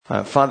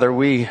Father,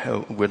 we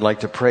would like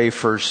to pray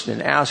first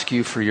and ask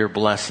you for your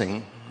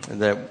blessing,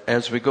 that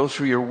as we go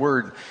through your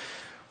word,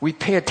 we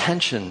pay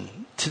attention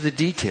to the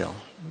detail,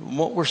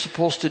 what we're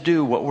supposed to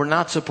do, what we're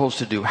not supposed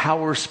to do, how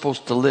we're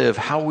supposed to live,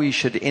 how we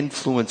should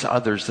influence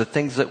others, the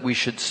things that we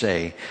should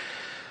say,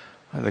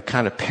 the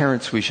kind of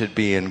parents we should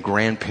be, and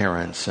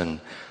grandparents and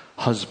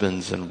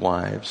husbands and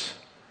wives.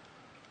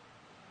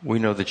 We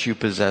know that you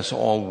possess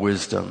all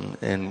wisdom,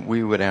 and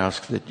we would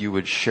ask that you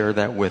would share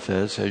that with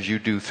us as you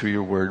do through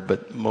your word,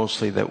 but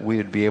mostly that we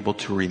would be able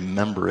to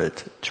remember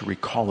it, to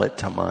recall it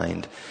to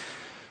mind,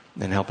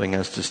 and helping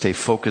us to stay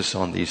focused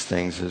on these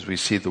things as we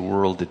see the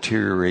world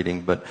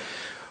deteriorating. But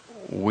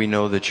we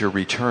know that your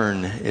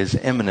return is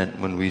imminent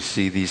when we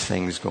see these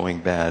things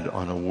going bad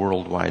on a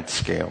worldwide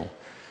scale.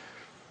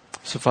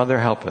 So Father,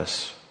 help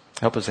us.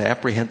 Help us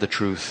apprehend the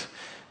truth,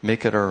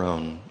 make it our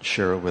own,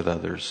 share it with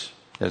others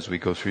as we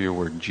go through your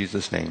word. In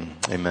Jesus' name,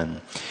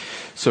 amen.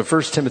 So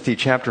 1 Timothy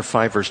chapter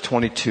 5, verse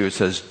 22, it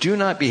says, "Do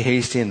not be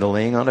hasty in the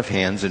laying on of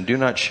hands, and do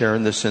not share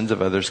in the sins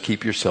of others.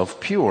 Keep yourself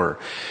pure."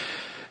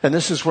 And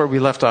this is where we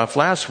left off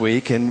last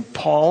week, and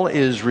Paul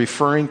is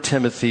referring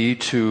Timothy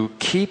to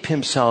keep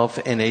himself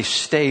in a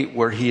state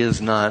where he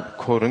is not,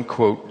 quote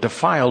unquote,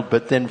 defiled.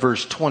 But then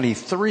verse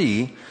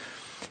 23,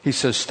 he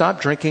says, "Stop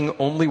drinking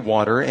only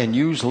water and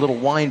use little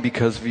wine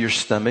because of your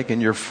stomach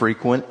and your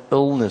frequent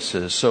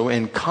illnesses." So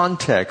in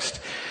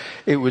context,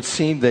 it would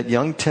seem that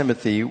young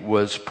Timothy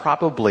was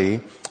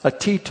probably a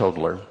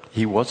teetotaler.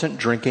 He wasn't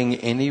drinking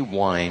any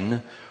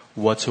wine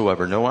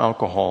whatsoever, no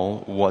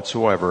alcohol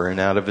whatsoever. And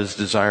out of his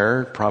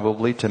desire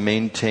probably to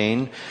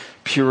maintain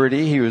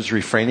purity, he was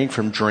refraining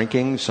from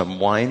drinking some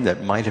wine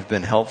that might have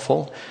been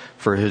helpful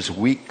for his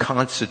weak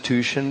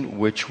constitution,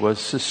 which was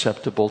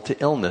susceptible to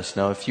illness.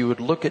 Now, if you would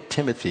look at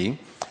Timothy,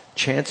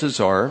 chances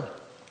are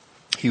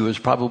he was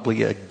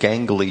probably a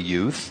gangly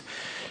youth,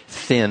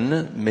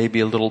 thin, maybe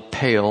a little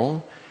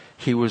pale.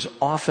 He was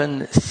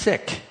often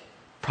sick,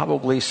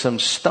 probably some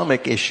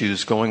stomach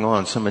issues going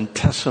on, some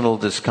intestinal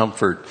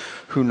discomfort.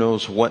 Who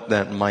knows what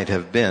that might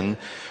have been?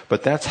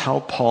 But that's how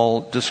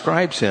Paul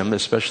describes him,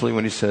 especially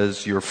when he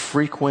says your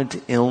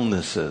frequent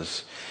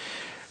illnesses.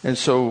 And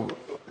so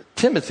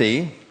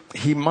Timothy,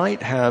 he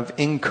might have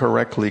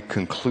incorrectly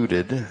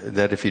concluded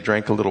that if he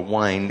drank a little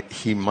wine,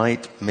 he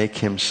might make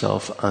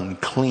himself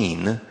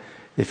unclean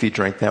if he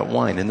drank that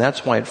wine. And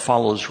that's why it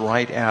follows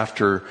right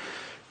after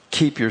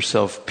keep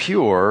yourself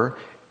pure,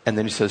 and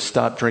then he says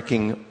stop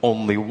drinking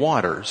only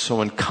water.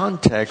 So in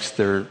context,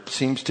 there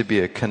seems to be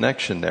a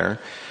connection there.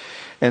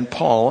 And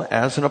Paul,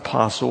 as an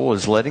apostle,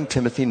 is letting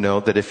Timothy know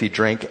that if he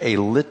drank a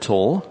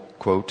little,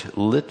 quote,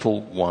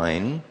 little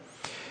wine,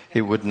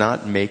 it would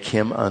not make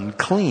him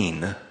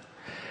unclean.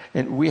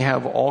 And we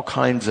have all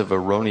kinds of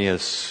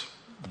erroneous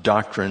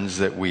doctrines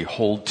that we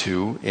hold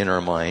to in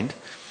our mind.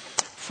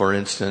 For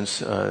instance,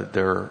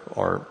 there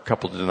are a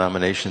couple of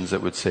denominations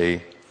that would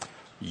say,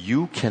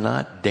 you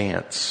cannot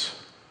dance.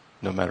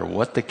 No matter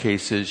what the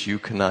case is, you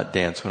cannot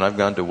dance. When I've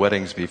gone to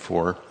weddings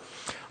before,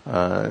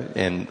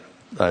 and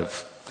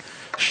I've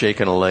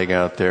shaken a leg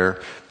out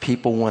there,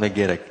 people want to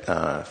get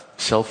a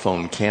cell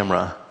phone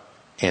camera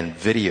and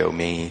video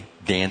me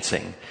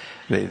dancing.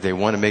 They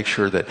want to make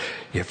sure that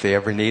if they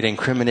ever need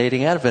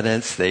incriminating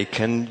evidence, they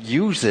can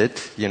use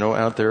it,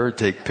 out there, or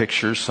take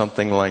pictures,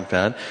 something like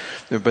that.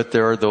 But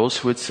there are those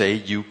who would say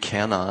you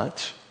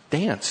cannot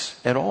dance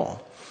at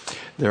all.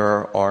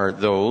 There are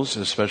those,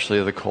 especially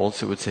of the cults,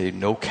 that would say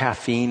no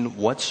caffeine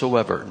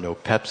whatsoever, no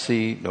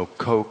Pepsi, no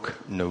Coke,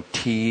 no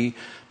tea,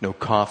 no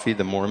coffee.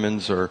 The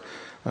Mormons are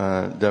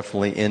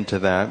definitely into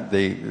that.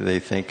 They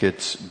think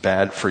it's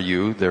bad for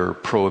you. There are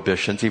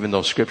prohibitions, even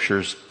though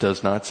Scriptures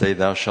does not say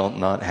thou shalt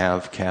not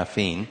have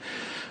caffeine.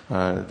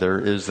 There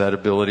is that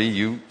ability.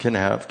 You can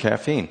have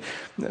caffeine.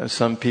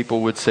 Some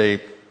people would say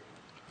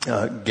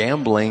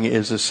gambling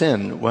is a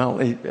sin. Well,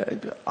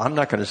 I'm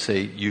not going to say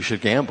you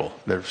should gamble.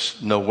 There's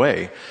no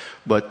way.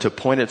 But to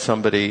point at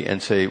somebody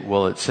and say,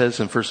 well, it says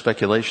in First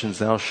Speculations,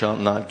 thou shalt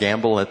not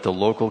gamble at the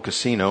local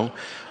casino.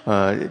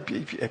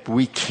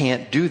 We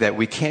can't do that.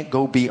 We can't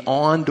go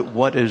beyond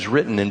what is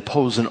written,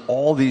 imposing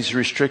all these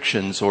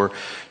restrictions. Or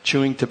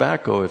chewing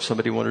tobacco. If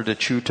somebody wanted to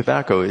chew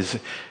tobacco, is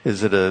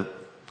it a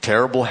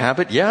terrible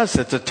habit? Yes,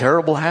 it's a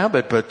terrible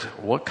habit, but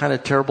what kind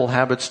of terrible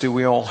habits do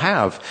we all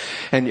have?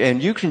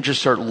 And you can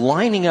just start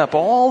lining up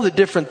all the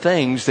different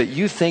things that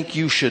you think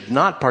you should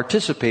not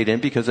participate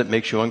in because it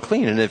makes you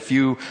unclean. And if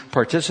you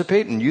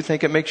participate and you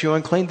think it makes you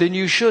unclean, then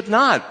you should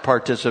not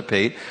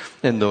participate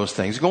in those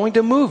things. Going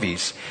to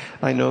movies.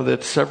 I know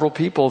that several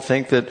people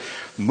think that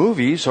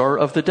movies are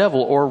of the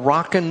devil, or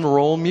rock and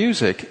roll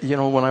music.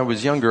 When I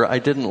was younger, I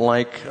didn't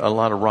like a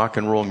lot of rock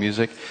and roll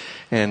music.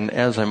 And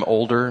as I'm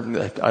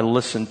older, I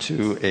listen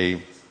to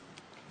a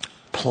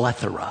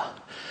plethora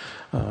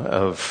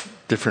of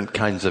different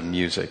kinds of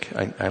music.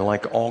 I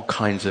like all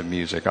kinds of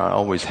music. I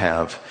always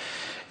have.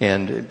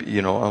 And,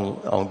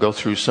 I'll go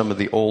through some of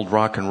the old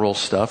rock and roll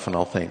stuff and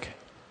I'll think,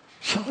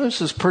 So this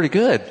is pretty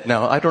good.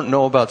 Now, I don't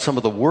know about some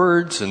of the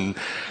words and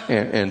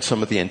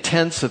some of the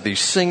intents of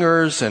these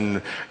singers,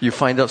 and you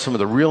find out some of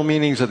the real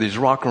meanings of these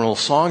rock and roll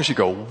songs. You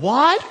go,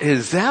 what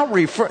is that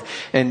refer?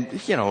 And,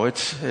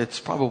 it's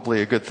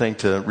probably a good thing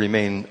to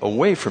remain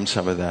away from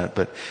some of that.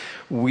 But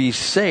we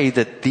say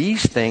that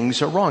these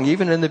things are wrong.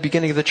 Even in the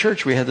beginning of the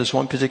church, we had this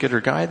one particular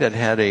guy that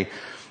had a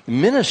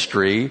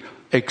ministry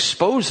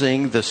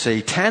exposing the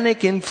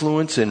satanic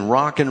influence in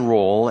rock and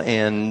roll,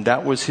 and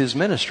that was his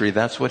ministry.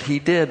 That's what he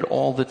did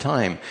all the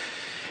time.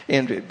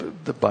 And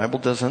the Bible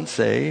doesn't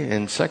say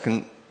in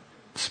second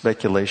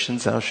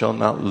speculations, thou shalt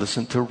not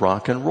listen to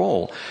rock and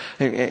roll.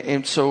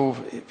 And so,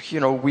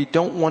 we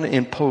don't want to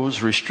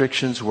impose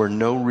restrictions where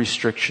no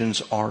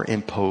restrictions are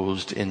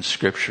imposed in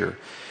Scripture.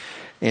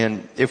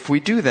 And if we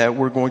do that,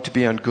 we're going to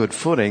be on good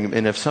footing.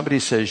 And if somebody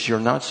says you're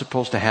not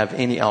supposed to have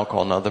any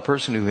alcohol, now the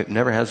person who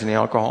never has any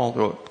alcohol,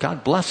 well,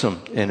 God bless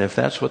them. And if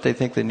that's what they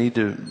think they need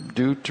to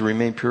do to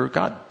remain pure,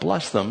 God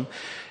bless them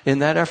in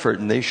that effort.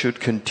 And they should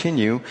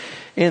continue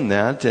in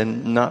that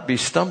and not be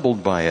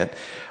stumbled by it.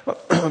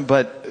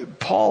 But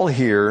Paul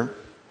here,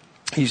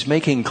 he's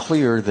making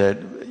clear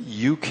that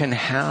you can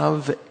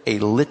have a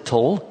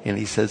little, and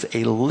he says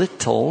a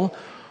little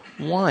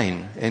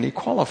wine, and he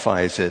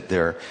qualifies it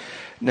there.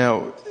 Now,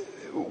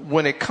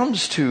 when it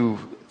comes to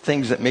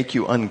things that make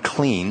you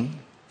unclean,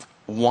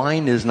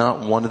 wine is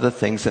not one of the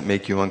things that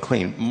make you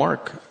unclean.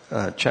 Mark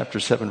chapter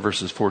 7,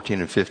 verses 14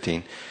 and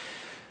 15.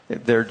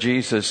 There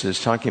Jesus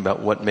is talking about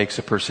what makes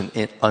a person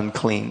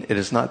unclean. It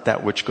is not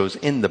that which goes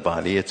in the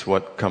body, it's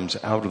what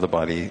comes out of the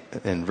body.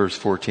 In verse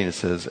 14 it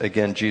says,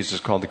 again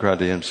Jesus called the crowd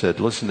to him and said,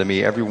 listen to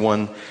me,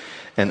 everyone,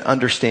 and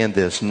understand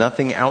this.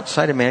 Nothing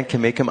outside a man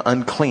can make him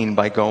unclean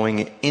by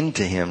going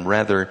into him.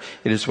 Rather,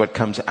 it is what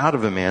comes out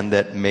of a man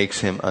that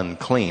makes him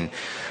unclean.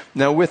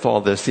 Now, with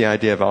all this, the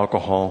idea of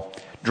alcohol,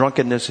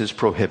 drunkenness is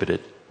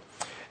prohibited.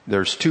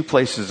 There's 2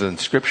 places in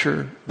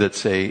Scripture that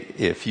say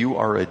if you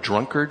are a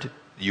drunkard,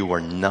 you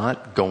are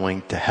not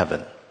going to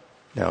heaven.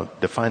 Now,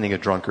 defining a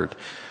drunkard,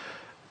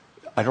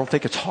 I don't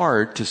think it's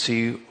hard to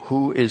see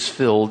who is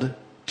filled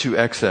to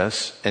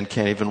excess and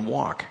can't even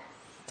walk.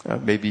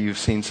 Maybe you've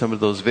seen some of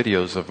those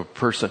videos of a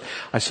person.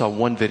 I saw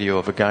one video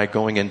of a guy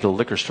going into the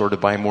liquor store to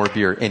buy more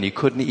beer, and he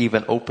couldn't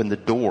even open the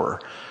door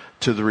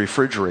to the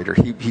refrigerator.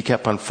 He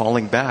kept on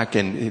falling back,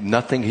 and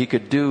nothing he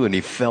could do, and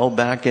he fell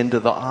back into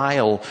the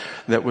aisle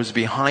that was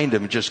behind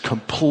him, just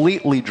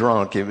completely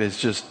drunk.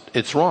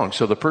 It's wrong.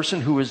 So the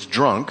person who is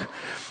drunk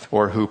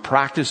or who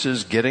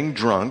practices getting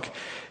drunk,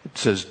 it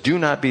says, do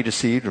not be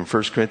deceived in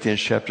 1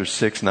 Corinthians chapter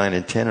 6, 9,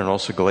 and 10, and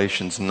also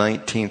Galatians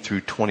 19 through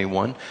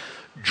 21.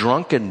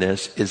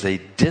 Drunkenness is a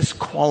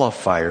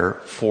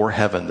disqualifier for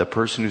heaven. The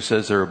person who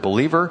says they're a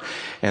believer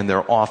and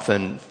they're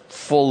often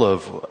full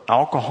of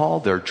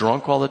alcohol, they're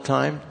drunk all the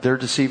time, they're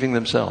deceiving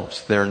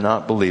themselves. They're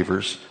not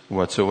believers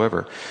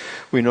whatsoever.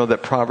 We know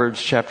that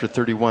Proverbs chapter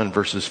 31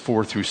 verses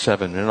 4 through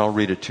 7, and I'll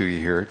read it to you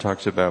here. It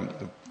talks about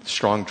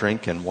strong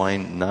drink and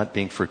wine not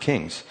being for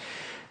kings.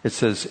 It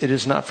says, it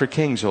is not for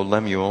kings, O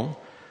Lemuel,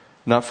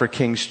 not for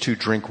kings to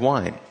drink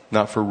wine,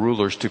 not for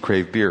rulers to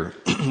crave beer,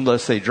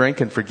 lest they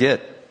drink and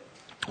forget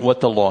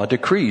what the law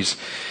decrees,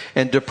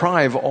 and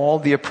deprive all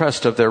the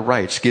oppressed of their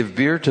rights. Give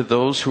beer to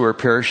those who are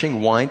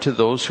perishing, wine to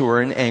those who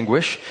are in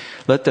anguish.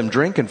 Let them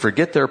drink and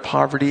forget their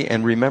poverty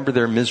and remember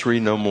their misery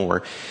no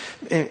more.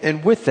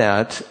 And with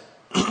that,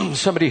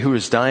 somebody who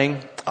is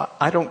dying,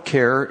 I don't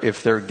care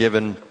if they're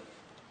given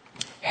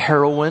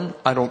heroin,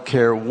 I don't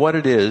care what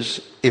it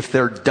is. If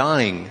they're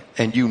dying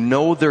and you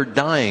know they're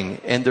dying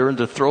and they're in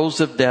the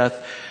throes of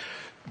death,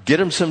 get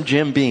them some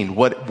Jim Beam.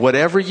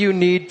 Whatever you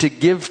need to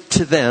give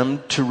to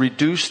them to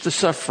reduce the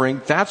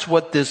suffering, that's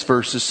what this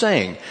verse is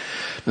saying.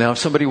 Now, if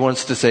somebody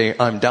wants to say,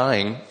 I'm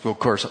dying, well, of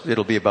course,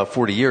 it'll be about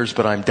 40 years,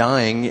 but I'm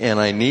dying and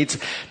I need...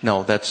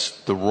 No, that's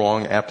the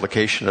wrong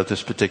application of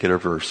this particular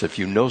verse. If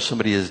you know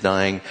somebody is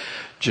dying,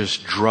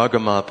 just drug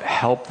them up,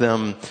 help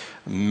them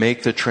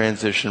make the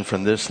transition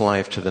from this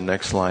life to the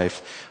next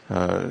life.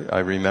 I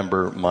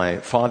remember my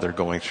father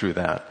going through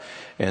that.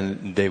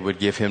 And they would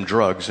give him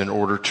drugs in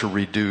order to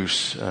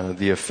reduce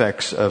the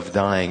effects of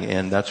dying.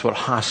 And that's what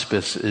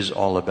hospice is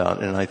all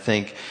about. And I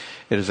think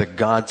it is a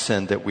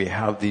godsend that we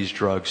have these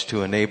drugs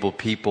to enable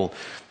people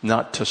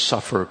not to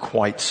suffer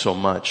quite so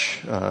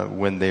much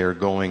when they are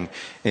going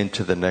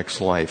into the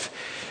next life.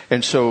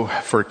 And so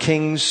for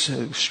kings,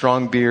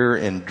 strong beer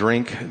and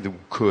drink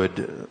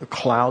could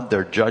cloud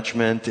their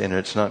judgment, and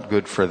it's not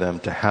good for them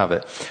to have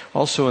it.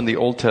 Also in the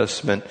Old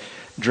Testament,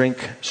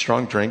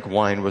 strong drink,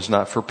 wine was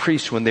not for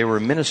priests when they were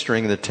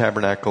ministering in the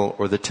tabernacle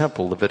or the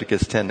temple.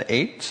 Leviticus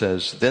 10:8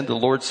 says, Then the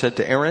Lord said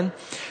to Aaron,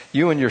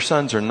 You and your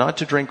sons are not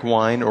to drink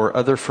wine or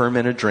other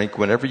fermented drink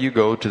whenever you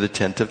go to the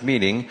tent of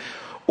meeting,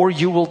 or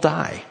you will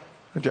die.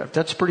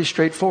 That's pretty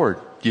straightforward.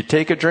 You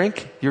take a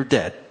drink, you're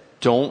dead.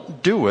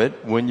 Don't do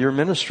it when you're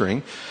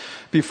ministering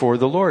before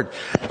the Lord.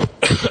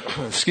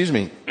 Excuse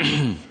me.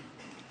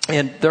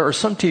 And there are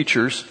some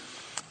teachers,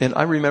 and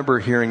I remember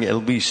hearing at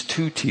least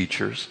 2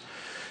 teachers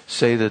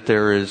say that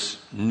there is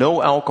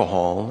no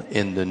alcohol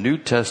in the New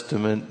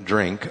Testament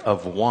drink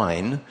of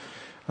wine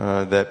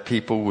that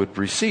people would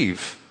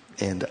receive.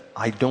 And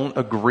I don't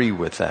agree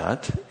with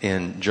that.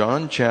 In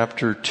John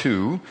chapter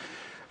 2,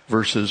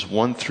 verses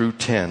 1 through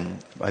 10,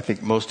 I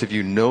think most of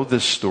you know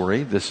this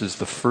story. This is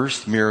the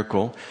first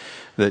miracle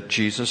that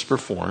Jesus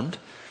performed.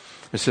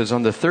 It says,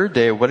 on the third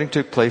day, a wedding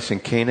took place in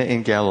Cana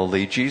in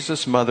Galilee.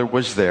 Jesus' mother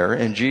was there,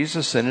 and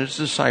Jesus and his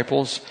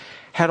disciples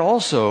had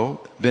also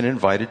been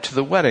invited to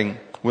the wedding.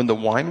 When the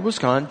wine was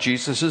gone,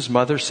 Jesus'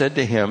 mother said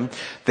to him,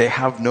 they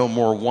have no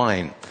more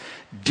wine.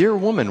 Dear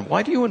woman,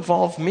 why do you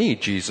involve me?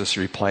 Jesus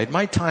replied,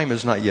 my time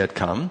has not yet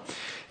come.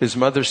 His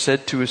mother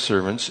said to his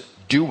servants,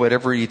 do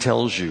whatever he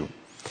tells you.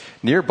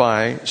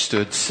 Nearby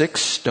stood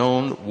 6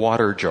 stone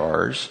water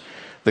jars,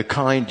 the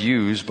kind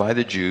used by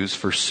the Jews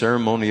for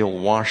ceremonial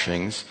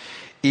washings,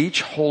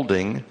 each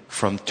holding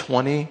from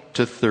 20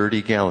 to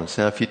 30 gallons.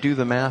 Now, if you do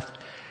the math,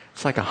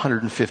 it's like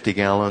 150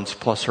 gallons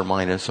plus or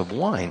minus of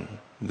wine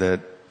that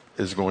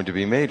is going to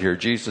be made here.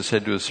 Jesus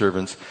said to his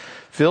servants,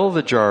 fill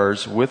the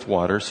jars with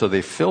water. So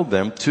they filled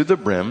them to the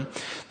brim.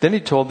 Then he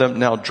told them,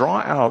 now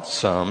draw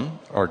some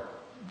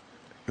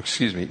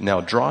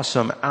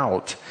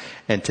out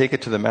and take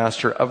it to the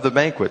master of the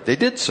banquet. They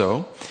did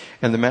so.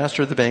 And the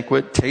master of the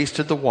banquet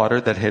tasted the water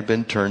that had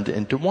been turned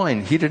into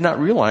wine. He did not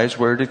realize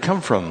where it had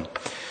come from,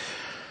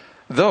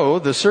 though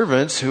the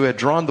servants who had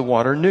drawn the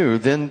water knew.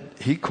 Then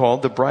he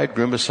called the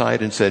bridegroom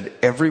aside and said,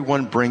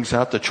 everyone brings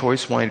out the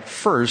choice wine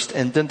first,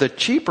 and then the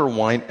cheaper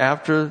wine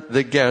after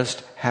the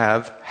guests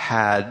have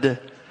had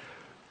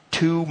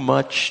too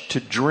much to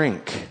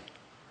drink.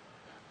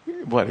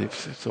 What?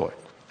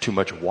 Too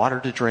much water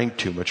to drink?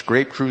 Too much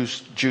grape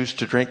juice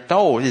to drink?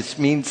 No, it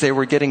means they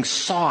were getting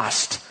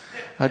sauced.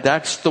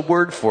 That's the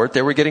word for it.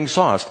 They were getting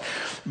sauced.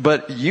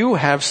 But you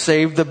have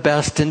saved the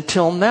best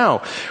until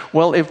now.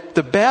 Well, if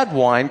the bad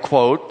wine,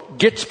 quote,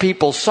 gets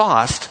people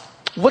sauced,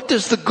 what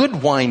does the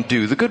good wine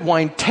do? The good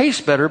wine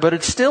tastes better, but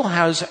it still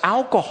has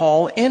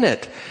alcohol in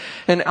it.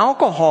 And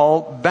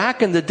alcohol,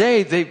 back in the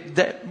day,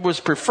 that was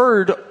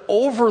preferred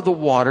over the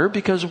water,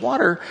 because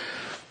water,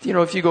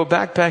 if you go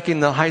backpacking in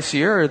the High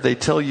Sierra, they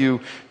tell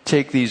you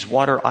take these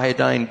water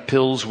iodine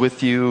pills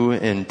with you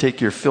and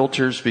take your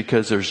filters,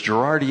 because there's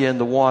Giardia in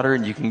the water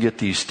and you can get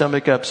these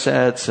stomach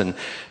upsets and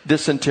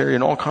dysentery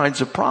and all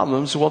kinds of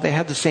problems. Well, they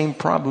had the same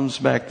problems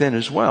back then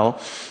as well.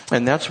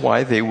 And that's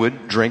why they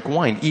would drink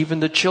wine.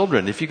 Even the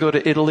children, if you go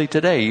to Italy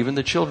today, even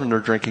the children are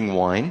drinking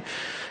wine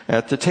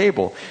at the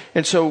table.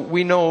 And so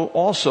we know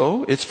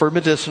also it's for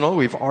medicinal.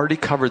 We've already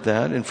covered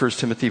that in 1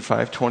 Timothy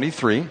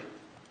 5:23.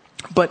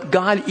 But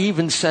God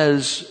even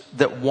says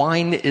that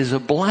wine is a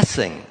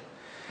blessing.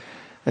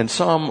 In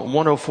Psalm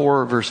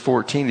 104 verse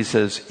 14, he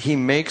says, he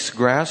makes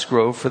grass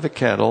grow for the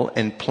cattle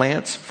and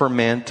plants for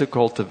man to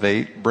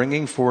cultivate,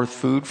 bringing forth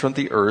food from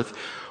the earth,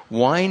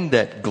 wine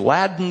that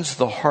gladdens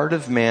the heart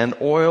of man,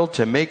 oil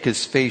to make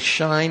his face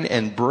shine,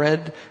 and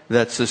bread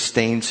that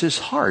sustains his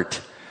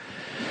heart.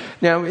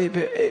 Now,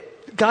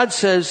 God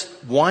says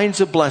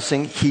wine's a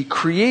blessing. He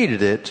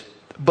created it.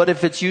 But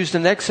if it's used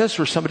in excess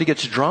or somebody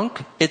gets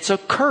drunk, it's a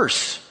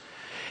curse.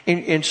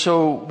 And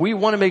so we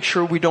want to make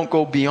sure we don't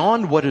go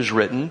beyond what is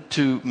written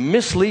to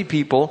mislead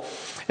people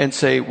and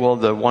say, well,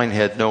 the wine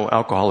had no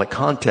alcoholic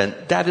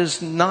content. That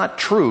is not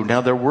true. Now,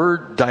 there were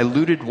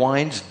diluted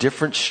wines,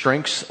 different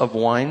strengths of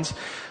wines.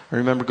 I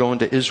remember going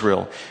to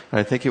Israel, and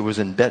I think it was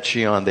in Bet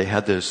Shean. They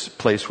had this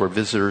place where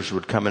visitors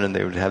would come in and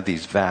they would have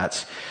these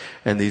vats.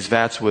 And these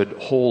vats would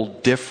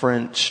hold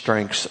different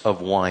strengths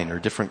of wine or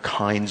different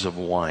kinds of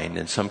wine.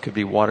 And some could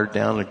be watered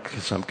down and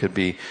some could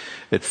be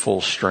at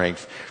full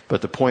strength.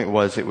 But the point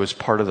was, it was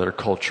part of their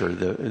culture.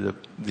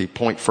 The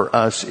point for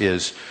us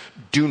is,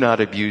 do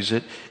not abuse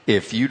it.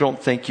 If you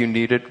don't think you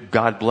need it,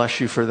 God bless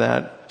you for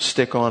that.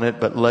 Stick on it.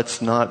 But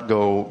let's not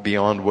go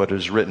beyond what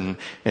is written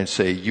and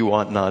say you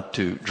ought not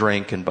to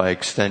drink, and by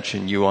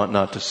extension you ought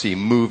not to see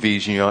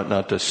movies, and you ought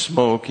not to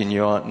smoke, and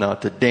you ought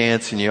not to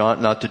dance, and you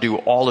ought not to do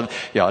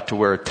you ought to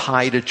wear a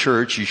tie to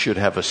church, you should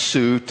have a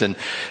suit, and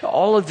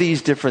all of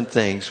these different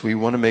things. We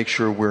want to make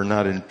sure we're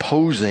not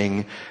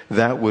imposing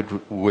that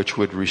which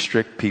would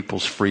restrict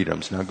people's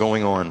freedoms. Now,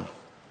 going on.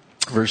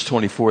 Verse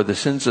 24, the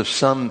sins of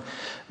some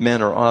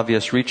men are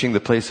obvious, reaching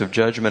the place of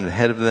judgment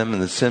ahead of them,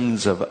 and the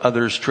sins of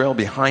others trail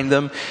behind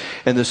them.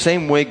 In the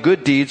same way,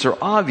 good deeds are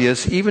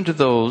obvious, even to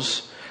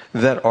those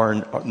that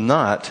are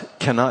not,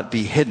 cannot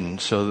be hidden.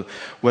 So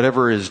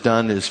whatever is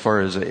done as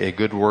far as a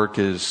good work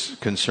is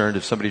concerned,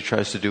 if somebody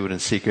tries to do it in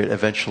secret,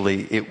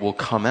 eventually it will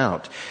come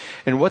out.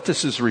 And what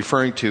this is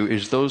referring to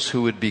is those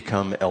who would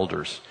become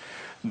elders.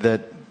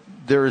 That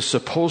there is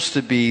supposed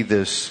to be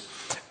this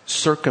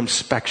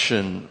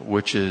circumspection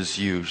which is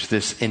used,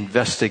 this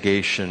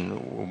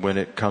investigation when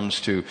it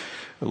comes to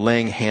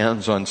laying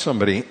hands on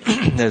somebody,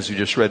 as we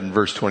just read in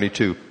verse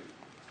 22,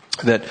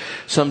 that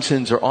some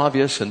sins are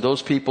obvious, and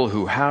those people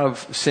who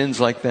have sins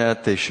like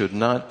that, they should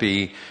not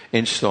be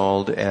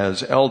installed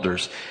as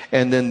elders.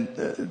 And then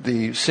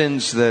the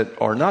sins that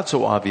are not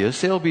so obvious,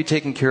 they'll be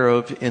taken care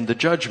of in the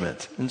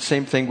judgment. And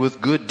same thing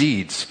with good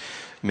deeds.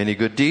 Many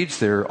good deeds,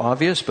 they're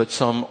obvious, but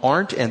some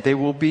aren't, and they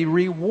will be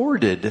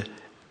rewarded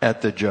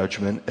at the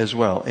judgment as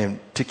well. And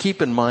to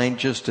keep in mind,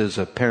 just as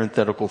a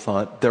parenthetical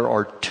thought, there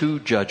are two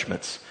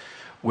judgments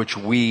which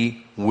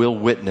we will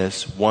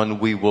witness. One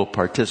we will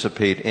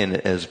participate in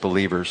as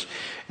believers,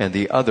 and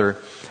the other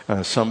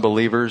some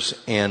believers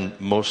and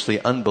mostly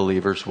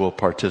unbelievers will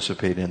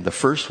participate in. The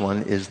first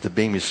one is the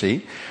Bema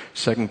Seat,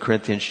 2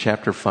 Corinthians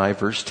chapter 5,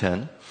 verse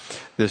 10.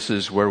 This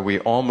is where we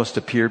all must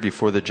appear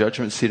before the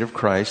judgment seat of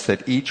Christ,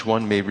 that each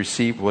one may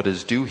receive what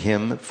is due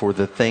him for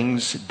the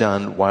things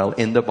done while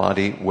in the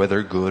body,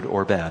 whether good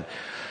or bad.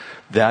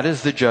 That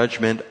is the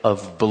judgment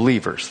of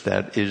believers.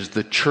 That is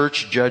the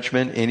church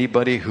judgment.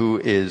 Anybody who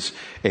is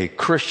a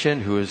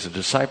Christian, who is a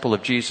disciple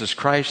of Jesus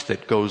Christ,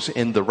 that goes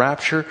in the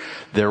rapture,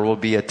 there will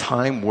be a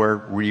time where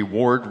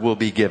reward will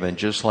be given.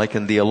 Just like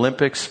in the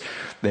Olympics,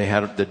 they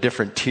had the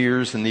different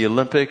tiers in the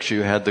Olympics.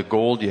 You had the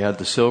gold, you had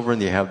the silver,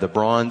 and you have the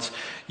bronze.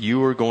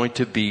 You are going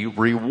to be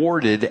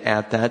rewarded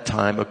at that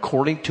time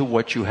according to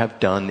what you have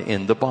done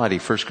in the body.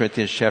 1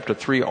 Corinthians chapter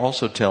 3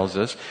 also tells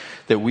us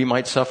that we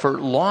might suffer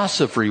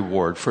loss of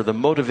reward for the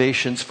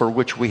motivations for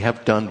which we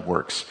have done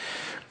works.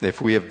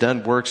 If we have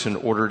done works in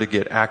order to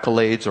get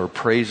accolades or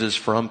praises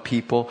from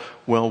people,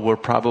 well, we're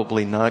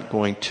probably not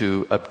going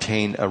to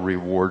obtain a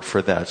reward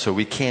for that. So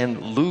we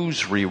can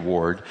lose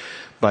reward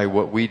by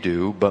what we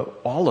do, but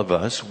all of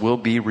us will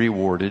be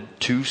rewarded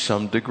to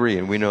some degree.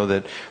 And we know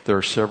that there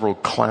are several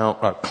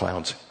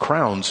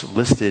crowns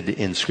listed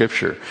in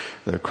Scripture.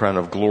 The crown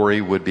of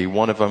glory would be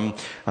one of them.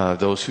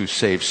 Those who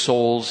save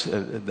souls,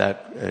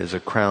 that is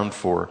a crown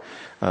for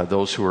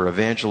those who are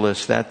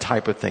evangelists, that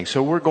type of thing.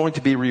 So we're going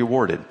to be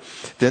rewarded.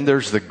 Then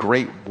there's the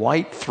great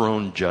white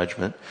throne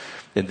judgment.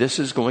 And this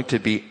is going to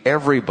be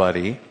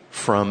everybody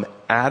from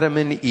Adam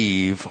and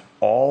Eve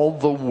all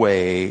the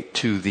way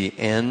to the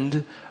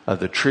end of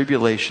the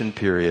tribulation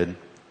period,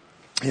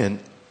 and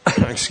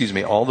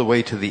all the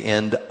way to the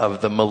end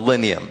of the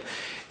millennium.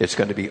 It's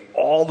going to be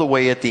all the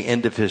way at the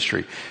end of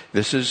history.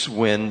 This is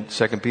when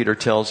 2 Peter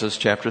tells us,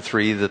 chapter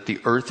 3, that the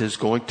earth is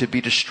going to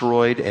be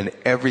destroyed and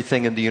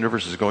everything in the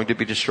universe is going to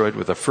be destroyed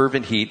with a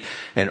fervent heat,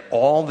 and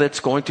all that's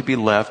going to be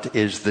left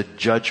is the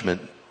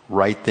judgment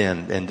right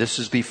then. And this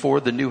is before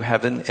the new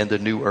heaven and the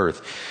new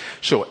earth.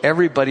 So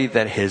everybody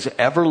that has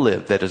ever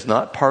lived that is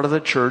not part of the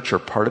church or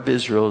part of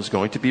Israel is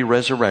going to be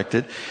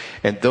resurrected.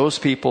 And those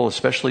people,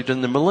 especially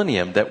during the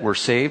millennium, that were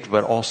saved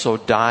but also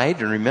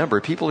died. And remember,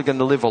 people are going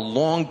to live a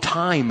long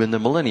time in the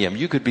millennium.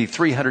 You could be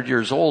 300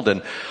 years old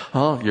and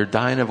you're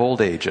dying of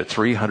old age at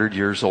 300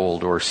 years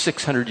old or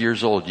 600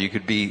 years old. You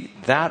could be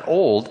that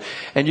old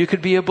and you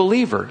could be a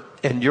believer.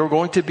 And you're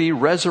going to be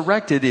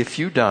resurrected if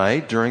you die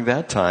during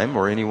that time,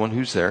 or anyone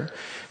who's there.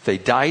 If they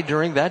die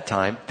during that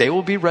time, they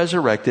will be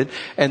resurrected,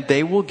 and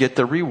they will get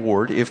the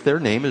reward if their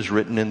name is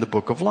written in the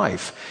book of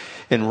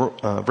life. In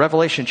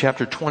Revelation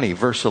chapter 20,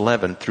 verse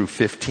 11 through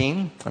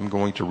 15, I'm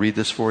going to read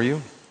this for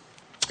you.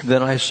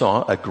 Then I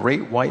saw a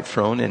great white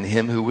throne and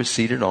him who was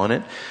seated on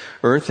it.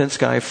 Earth and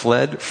sky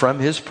fled from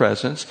his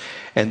presence,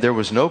 and there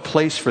was no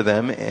place for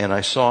them. And I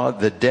saw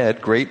the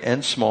dead, great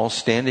and small,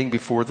 standing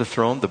before the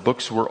throne. The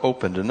books were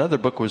opened. Another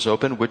book was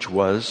opened, which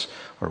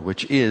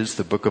is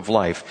the book of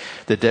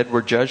life. The dead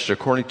were judged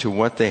according to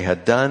what they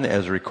had done,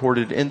 as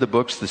recorded in the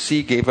books. The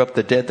sea gave up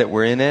the dead that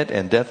were in it,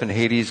 and death and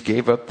Hades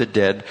gave up the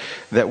dead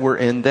that were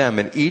in them.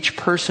 And each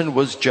person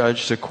was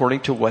judged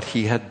according to what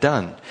he had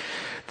done.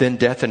 Then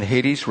death and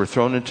Hades were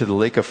thrown into the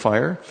lake of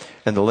fire,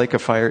 and the lake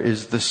of fire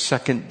is the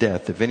second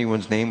death. If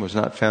anyone's name was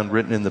not found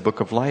written in the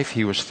book of life,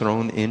 he was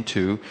thrown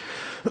into,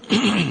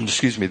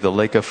 the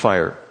lake of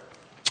fire.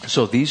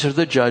 So these are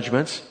the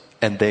judgments,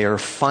 and they are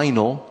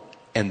final,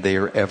 and they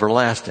are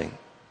everlasting.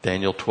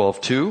 Daniel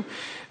 12:2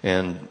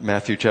 and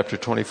Matthew chapter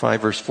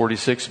 25, verse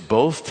 46,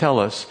 both tell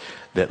us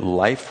that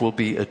life will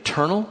be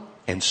eternal,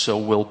 and so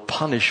will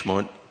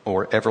punishment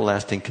or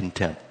everlasting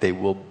contempt. They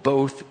will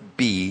both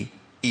be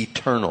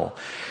eternal.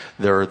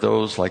 There are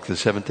those like the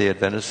Seventh-day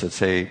Adventists that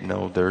say,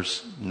 no,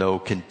 there's no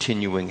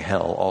continuing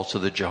hell. Also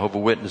the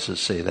Jehovah's Witnesses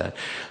say that.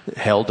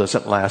 Hell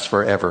doesn't last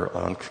forever.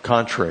 On the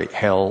contrary,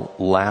 hell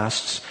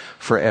lasts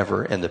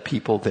forever, and the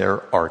people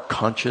there are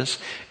conscious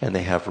and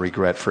they have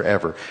regret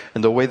forever.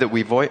 And the way that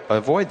we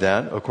avoid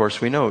that, of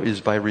course we know, is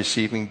by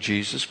receiving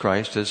Jesus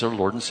Christ as our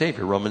Lord and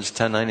Savior. Romans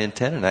 10:9 and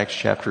 10 and Acts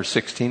chapter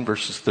 16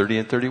 verses 30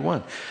 and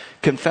 31.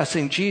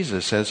 Confessing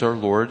Jesus as our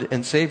Lord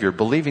and Savior,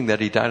 believing that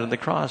He died on the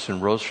cross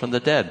and rose from the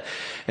dead.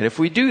 And if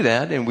we do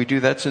that, and we do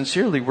that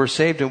sincerely, we're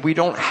saved, and we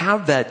don't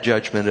have that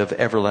judgment of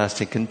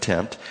everlasting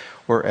contempt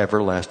or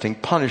everlasting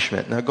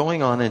punishment. Now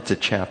going on into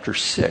chapter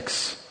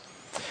 6.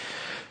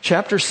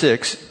 Chapter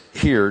 6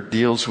 here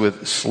deals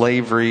with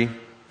slavery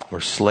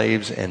or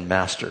slaves and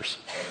masters.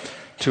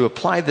 To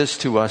apply this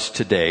to us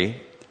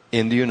today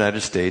in the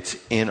United States,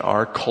 in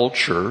our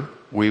culture,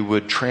 we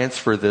would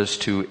transfer this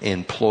to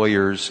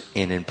employers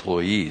and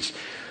employees.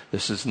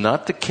 This is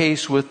not the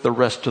case with the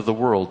rest of the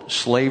world.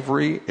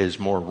 Slavery is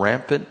more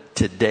rampant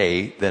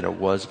today than it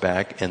was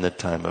back in the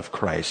time of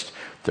Christ.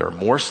 There are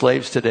more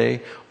slaves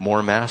today,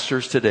 more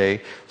masters today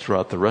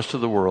throughout the rest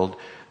of the world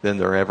than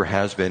there ever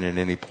has been at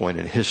any point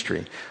in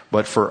history.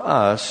 But for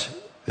us,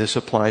 this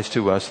applies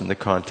to us in the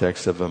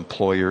context of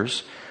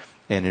employers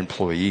and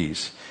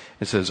employees.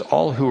 It says,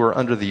 all who are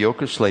under the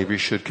yoke of slavery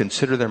should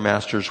consider their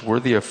masters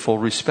worthy of full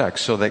respect,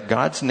 so that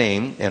God's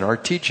name and our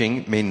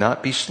teaching may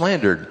not be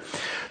slandered.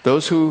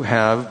 Those who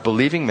have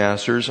believing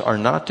masters are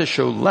not to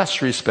show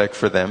less respect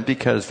for them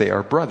because they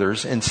are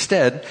brothers.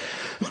 Instead,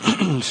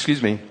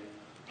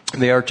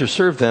 they are to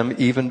serve them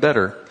even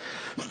better.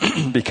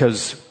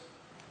 Because,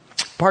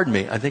 pardon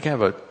me, I think I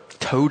have a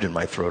toad in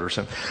my throat or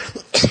something.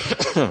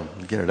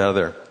 Get it out of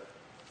there.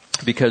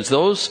 Because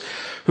those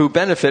who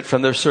benefit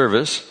from their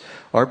service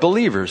are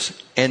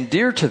believers and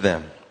dear to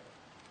them.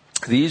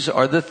 These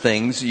are the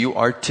things you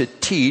are to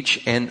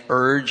teach and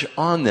urge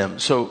on them.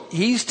 So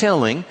he's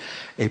telling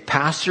a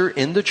pastor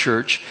in the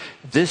church,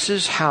 this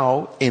is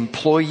how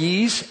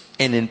employees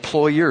and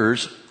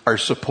employers are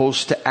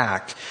supposed to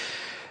act.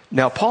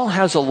 Now, Paul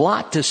has a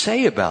lot to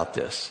say about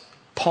this.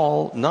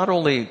 Paul not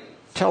only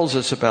tells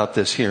us about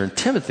this here in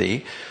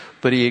Timothy,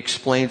 but he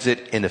explains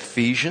it in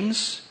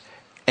Ephesians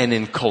and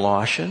in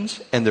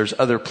Colossians, and there's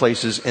other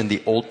places in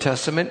the Old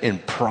Testament, in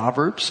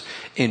Proverbs,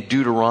 in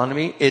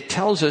Deuteronomy. It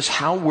tells us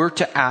how we're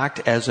to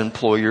act as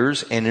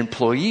employers and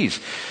employees.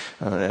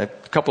 A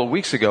couple of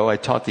weeks ago, I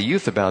taught the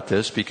youth about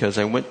this because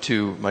I went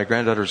to my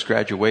granddaughter's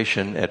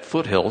graduation at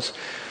Foothills,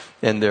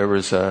 and there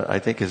was, I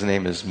think his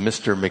name is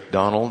Mr.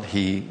 McDonald.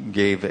 He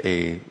gave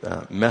a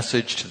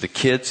message to the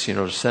kids,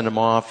 to send them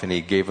off, and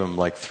he gave them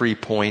like 3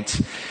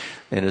 points.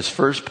 And his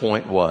first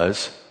point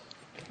was,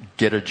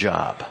 get a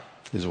job,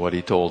 is what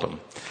he told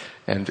them.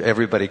 And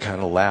everybody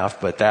kind of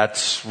laughed, but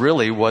that's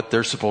really what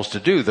they're supposed to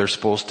do. They're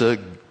supposed to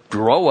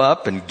grow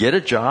up and get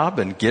a job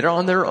and get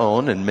on their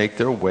own and make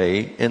their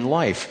way in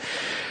life.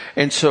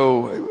 And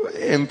so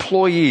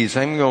employees,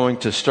 I'm going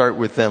to start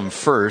with them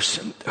first.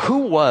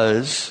 Who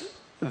was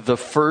the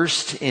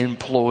first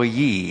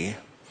employee?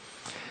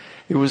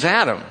 It was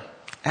Adam.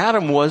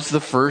 Adam was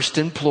the first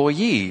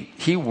employee.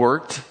 He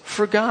worked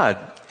for God.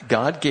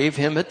 God gave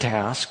him a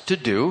task to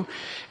do,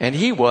 and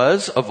he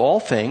was, of all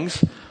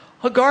things,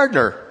 a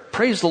gardener.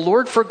 Praise the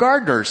Lord for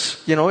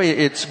gardeners.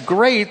 It's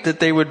great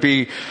that they would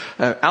be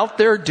out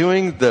there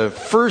doing the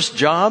first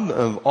job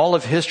of all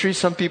of history.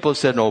 Some people have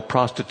said, no,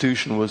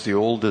 prostitution was the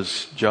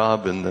oldest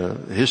job in the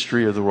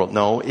history of the world.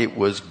 No, it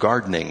was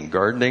gardening.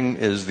 Gardening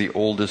is the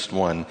oldest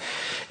one.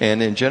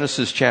 And in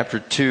Genesis chapter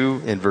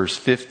 2, in verse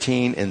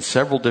 15, in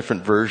several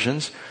different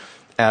versions,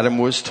 Adam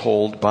was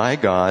told by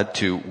God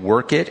to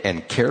work it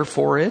and care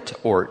for it,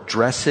 or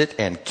dress it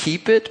and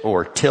keep it,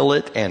 or till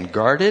it and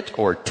guard it,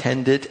 or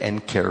tend it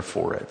and care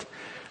for it.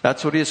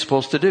 That's what he is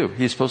supposed to do.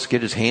 He's supposed to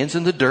get his hands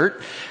in the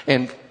dirt.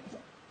 And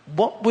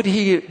what would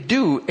he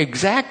do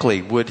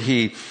exactly? Would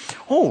he,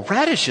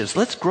 radishes,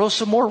 let's grow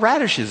some more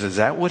radishes. Is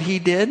that what he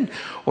did?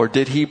 Or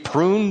did he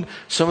prune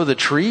some of the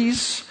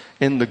trees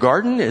in the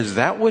garden? Is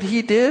that what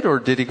he did? Or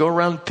did he go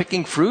around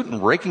picking fruit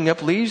and raking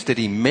up leaves? Did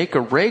he make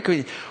a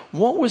rake?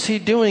 What was he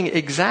doing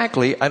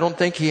exactly? I don't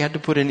think he had to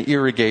put in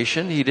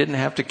irrigation. He didn't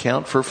have to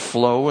count for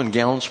flow and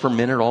gallons per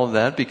minute, all of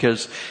that,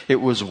 because it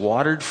was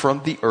watered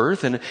from the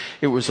earth and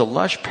it was a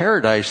lush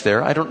paradise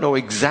there. I don't know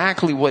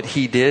exactly what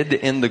he did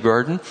in the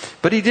garden,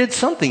 but he did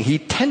something. He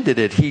tended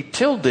it. He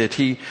tilled it.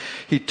 He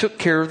took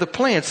care of the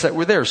plants that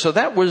were there. So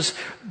that was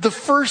the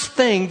first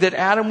thing that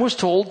Adam was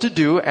told to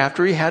do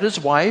after he had his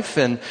wife.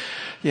 And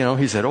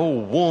he said,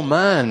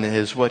 woman,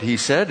 is what he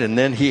said. And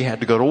then he had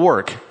to go to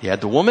work. He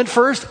had the woman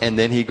first, and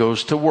then he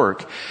goes to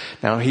work.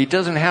 Now, he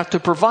doesn't have to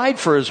provide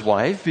for his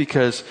wife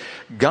because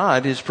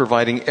God is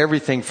providing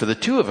everything for the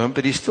two of them,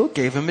 but he still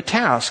gave him a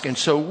task. And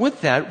so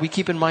with that, we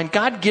keep in mind,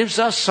 God gives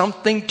us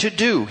something to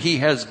do. He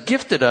has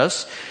gifted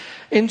us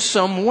in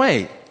some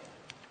way.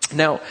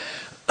 Now,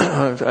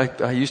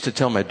 I used to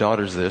tell my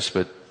daughters this,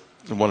 but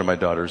one of my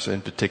daughters in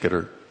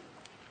particular,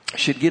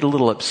 she'd get a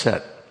little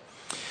upset.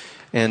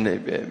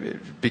 And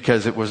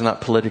because it was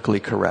not politically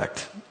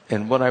correct.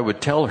 And what I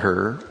would tell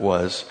her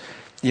was,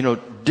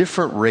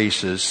 different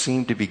races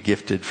seem to be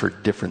gifted for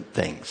different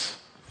things.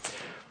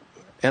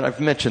 And I've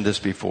mentioned this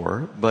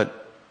before,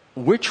 but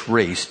which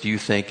race do you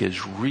think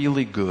is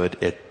really good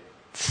at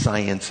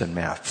science and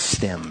math,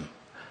 STEM,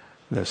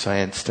 the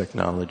science,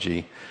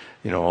 technology,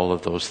 all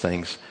of those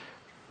things?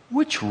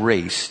 Which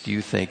race do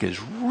you think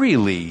is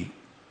really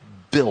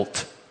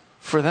built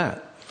for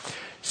that?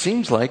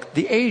 Seems like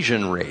the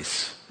Asian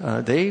race.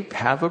 They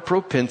have a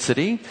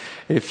propensity.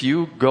 If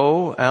you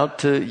go out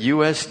to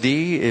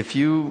USD, if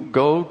you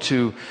go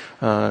to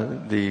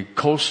the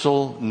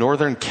coastal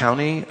northern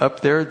county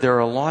up there, there are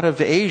a lot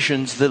of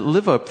Asians that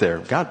live up there.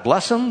 God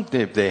bless them.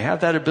 They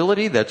have that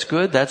ability. That's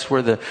good. That's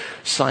where the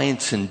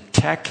science and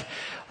tech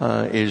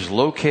is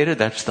located.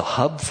 That's the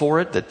hub for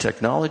it. The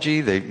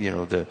technology,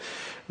 the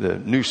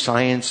new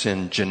science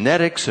and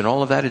genetics and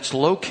all of that. It's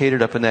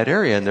located up in that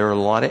area. And there are a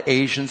lot of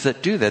Asians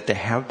that do that. They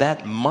have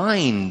that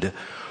mind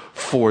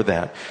for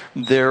that.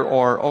 There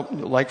are,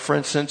 like for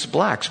instance,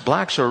 blacks.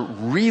 Blacks are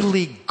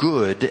really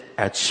good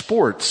at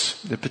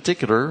sports, in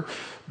particular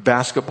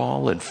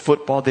basketball and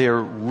football. They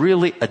are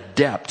really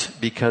adept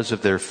because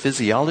of their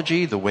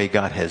physiology, the way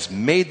God has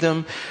made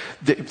them.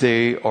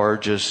 They are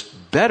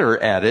just better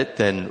at it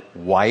than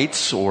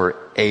whites or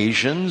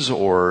Asians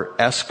or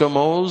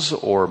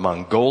Eskimos or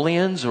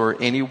Mongolians or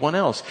anyone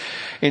else.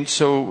 And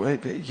so,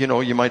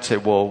 you might say,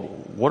 well,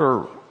 what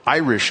are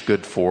Irish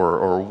good for?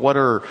 Or what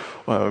are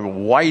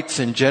whites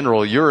in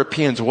general,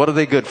 Europeans, what are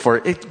they good for?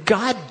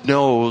 God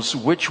knows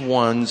which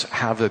ones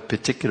have a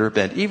particular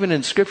bent. Even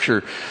in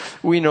Scripture,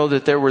 we know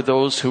that there were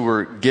those who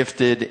were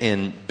gifted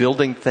in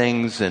building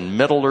things and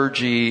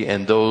metallurgy,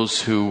 and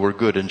those who were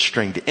good in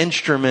stringed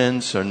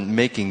instruments and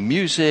making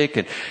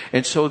music.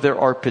 And so there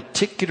are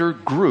particular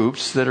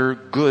groups that are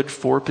good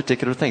for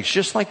particular things.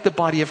 Just like the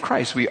body of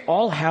Christ, we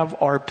all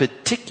have our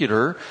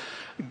particular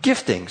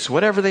giftings,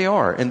 whatever they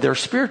are, and they're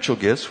spiritual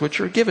gifts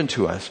which are given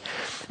to us.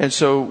 And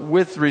so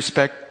with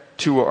respect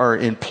to our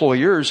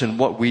employers and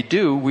what we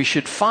do, we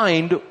should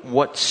find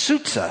what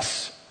suits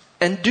us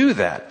and do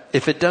that.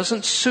 If it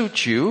doesn't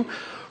suit you,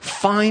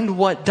 find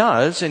what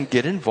does and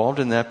get involved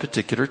in that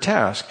particular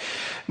task.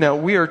 Now,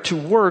 we are to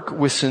work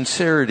with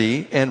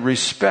sincerity and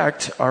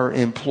respect our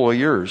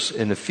employers.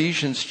 In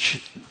Ephesians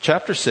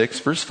chapter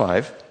 6, verse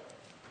 5,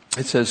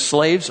 it says,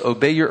 "Slaves,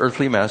 obey your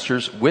earthly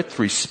masters with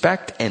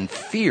respect and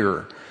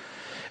fear,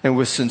 and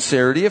with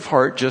sincerity of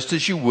heart, just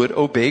as you would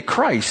obey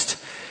Christ.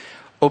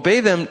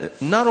 Obey them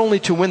not only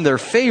to win their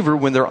favor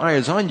when their eye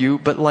is on you,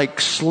 but like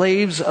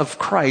slaves of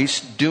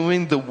Christ,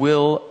 doing the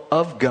will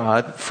of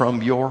God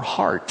from your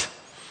heart."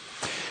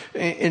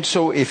 And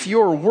so if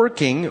you're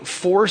working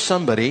for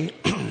somebody,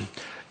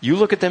 you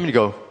look at them and you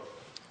go,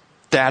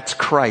 that's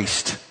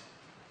Christ.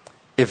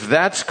 If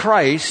that's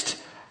Christ,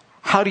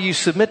 how do you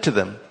submit to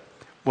them?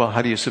 Well,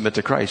 how do you submit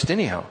to Christ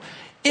anyhow?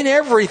 In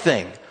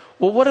everything.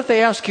 Well, what if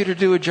they ask you to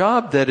do a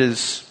job that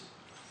is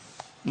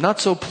not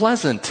so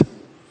pleasant?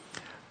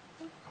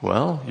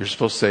 Well, you're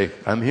supposed to say,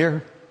 I'm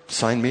here.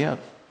 Sign me up.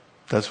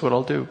 That's what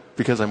I'll do.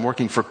 Because I'm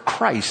working for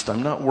Christ.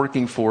 I'm not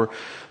working for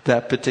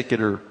that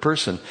particular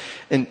person.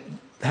 And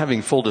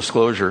having full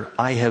disclosure,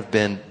 I have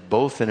been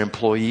both an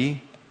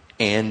employee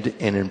and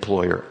an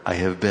employer. I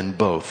have been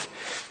both.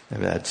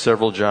 I've had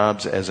several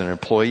jobs as an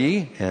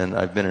employee, and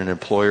I've been an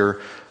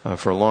employer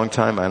for a long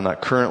time. I'm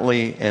not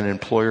currently an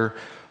employer,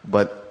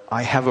 but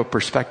I have a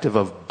perspective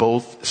of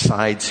both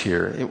sides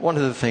here. One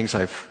of the things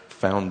I've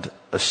found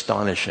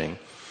astonishing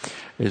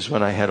is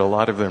when I had a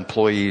lot of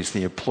employees,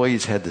 the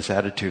employees had this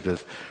attitude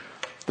of,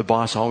 the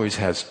boss always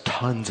has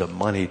tons of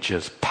money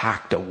just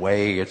packed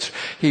away.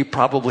 He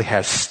probably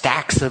has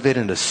stacks of it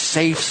in a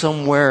safe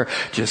somewhere,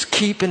 just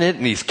keeping it,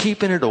 and he's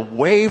keeping it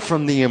away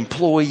from the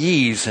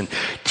employees and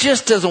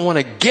just doesn't want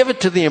to give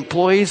it to the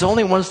employees,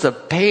 only wants to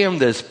pay them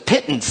this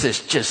pittance,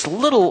 this just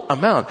little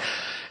amount.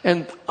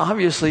 And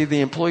obviously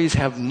the employees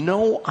have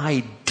no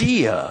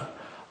idea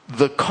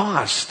the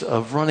cost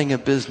of running a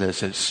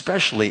business,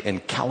 especially in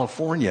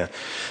California,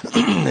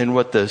 and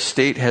what the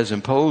state has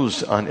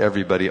imposed on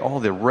everybody, all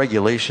the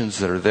regulations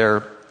that are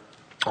there,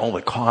 all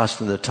the cost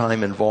and the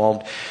time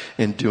involved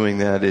in doing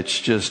that. It's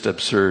just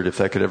absurd. If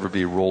that could ever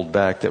be rolled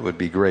back, that would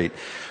be great.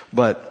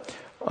 But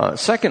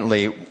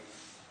secondly,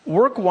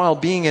 work while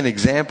being an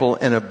example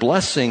and a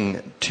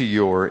blessing to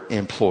your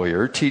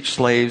employer. Teach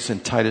slaves in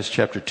Titus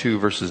chapter 2,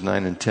 verses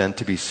 9 and 10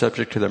 to be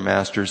subject to their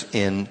masters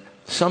in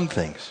some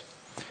things.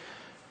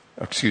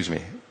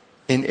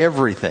 In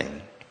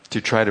everything, to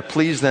try to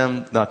please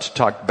them, not to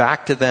talk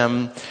back to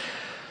them,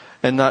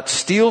 and not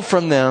steal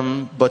from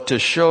them, but to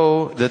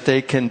show that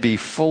they can be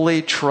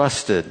fully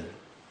trusted,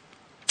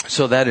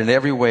 so that in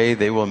every way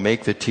they will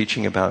make the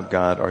teaching about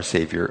God, our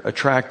Savior,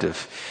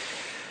 attractive.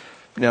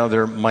 Now,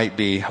 there might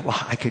be,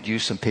 I could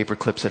use some paper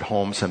clips at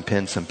home, some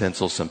pens, some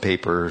pencils, some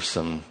paper,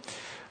 some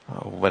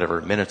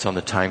minutes on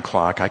the time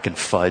clock. I can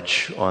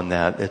fudge on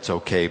that. It's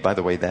okay. By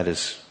the way, that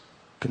is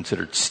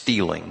considered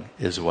stealing,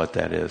 is what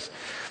that is.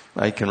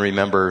 I can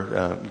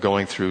remember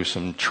going through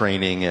some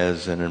training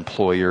as an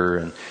employer,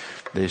 and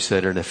they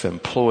said, and if an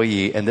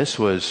employee, and this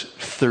was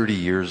 30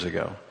 years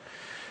ago,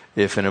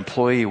 if an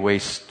employee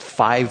wastes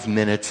 5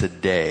 minutes a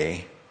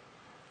day,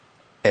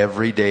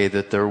 every day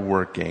that they're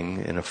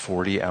working in a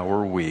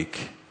 40-hour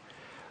week,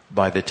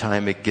 by the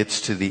time it gets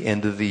to the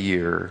end of the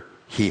year,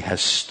 he has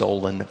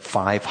stolen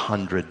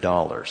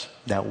 $500.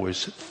 That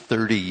was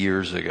 30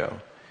 years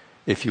ago,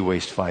 if you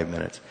waste 5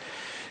 minutes.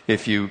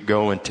 If you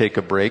go and take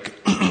a break,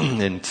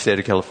 in the state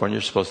of California,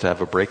 you're supposed to have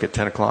a break at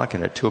 10 o'clock,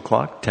 and at 2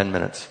 o'clock, 10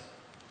 minutes.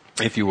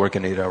 If you work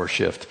an 8-hour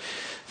shift,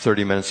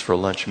 30 minutes for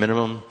lunch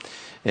minimum.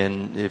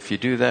 And if you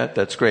do that,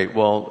 that's great.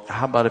 Well,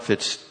 how about if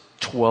it's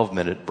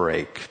 12-minute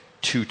break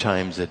 2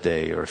 times a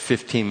day, or a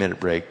 15-minute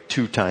break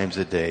 2 times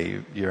a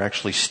day? You're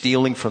actually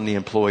stealing from the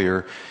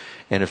employer.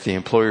 And if the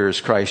employer is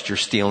Christ, you're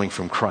stealing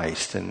from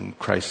Christ. And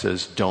Christ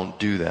says, don't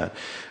do that.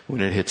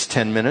 When it hits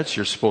 10 minutes,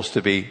 you're supposed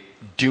to be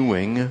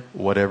doing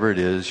whatever it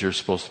is you're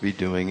supposed to be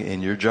doing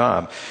in your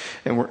job.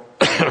 And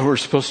we're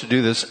supposed to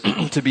do this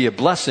to be a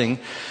blessing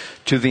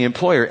to the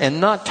employer and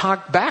not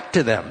talk back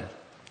to them.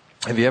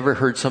 Have you ever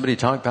heard somebody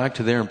talk back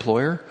to their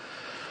employer?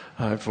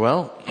 I've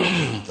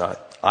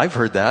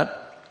heard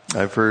that.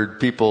 I've heard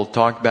people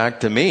talk back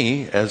to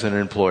me as an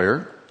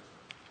employer.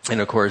 And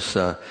of course,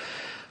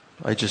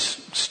 I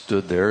just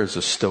stood there as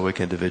a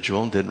stoic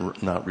individual and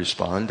did not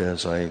respond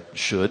as I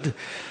should,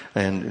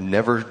 and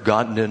never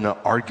gotten in an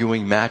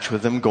arguing match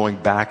with them, going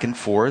back and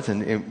forth.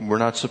 And we're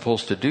not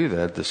supposed to do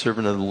that. The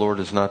servant of the Lord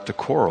is not to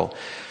quarrel.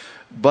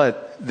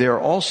 But the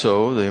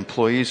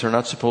employees are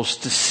not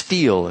supposed to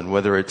steal, and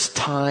whether it's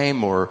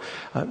time or,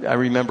 I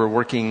remember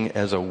working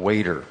as a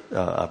waiter,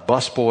 a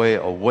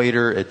busboy, a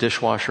waiter, a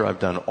dishwasher. I've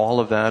done all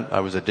of that.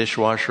 I was a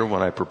dishwasher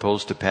when I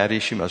proposed to Patty.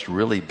 She must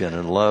really been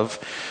in love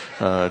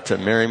to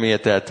marry me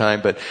at that time.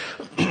 But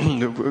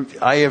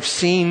I have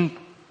seen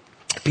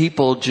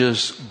people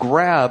just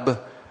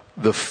grab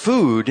the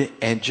food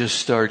and just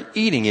start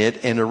eating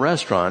it in a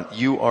restaurant.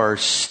 You are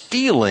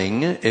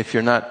stealing if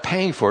you're not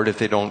paying for it, if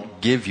they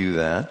don't give you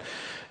that.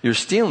 You're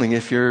stealing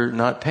if you're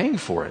not paying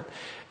for it.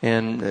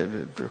 And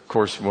of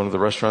course, one of the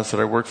restaurants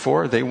that I worked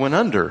for, they went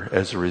under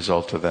as a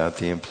result of that.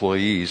 The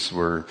employees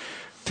were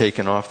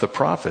taking off the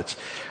profits.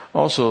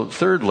 Also,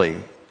 thirdly,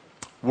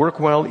 work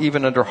well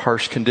even under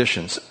harsh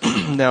conditions.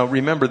 Now,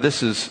 remember,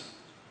 this is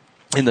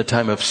in the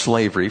time of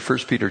slavery. 1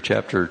 Peter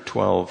chapter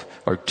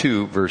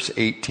 2, verse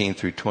 18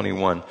 through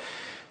 21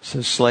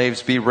 says,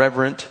 "Slaves, be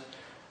reverent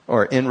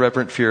or in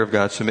reverent fear of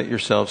God. Submit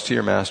yourselves to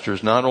your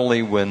masters, not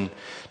only when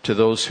to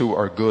those who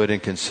are good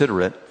and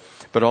considerate,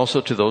 but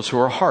also to those who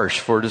are harsh.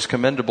 For it is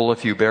commendable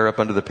if you bear up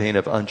under the pain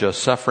of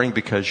unjust suffering,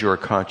 because you are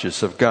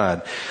conscious of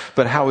God.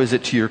 But how is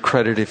it to your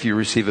credit if you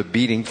receive a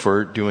beating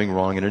for doing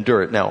wrong and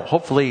endure it?" Now,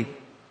 hopefully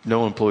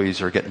no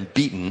employees are getting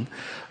beaten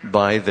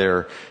by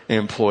their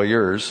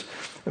employers.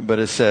 But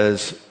it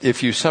says,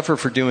 if you suffer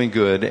for doing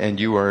good and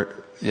you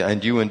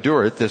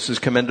endure it, this is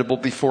commendable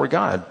before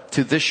God.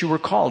 To this you were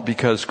called,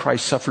 because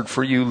Christ suffered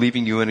for you,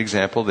 leaving you an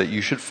example that you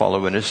should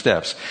follow in his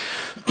steps.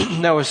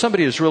 Now, if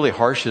somebody is really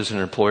harsh as an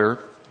employer,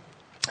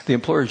 the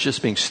employer is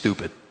just being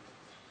stupid.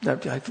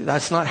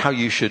 That's not how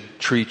you should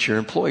treat your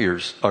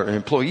employers or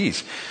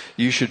employees.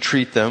 You should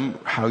treat them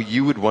how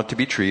you would want to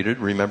be treated.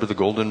 Remember the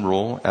golden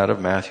rule out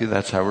of Matthew.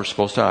 That's how we're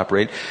supposed to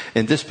operate.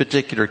 In this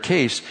particular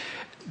case,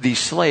 these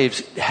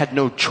slaves had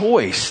no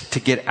choice to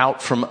get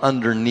out from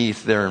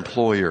underneath their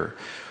employer.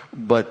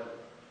 But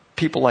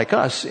people like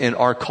us, in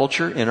our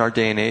culture, in our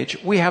day and age,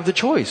 we have the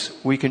choice.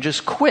 We can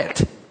just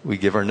quit. We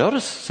give our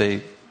notice,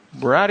 say,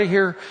 we're out of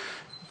here.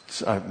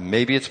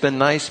 Maybe it's been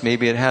nice,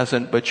 maybe it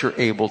hasn't, but you're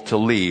able to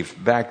leave.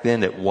 Back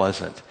then it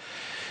wasn't.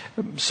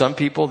 Some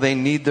people, they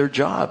need their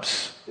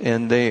jobs,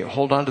 and they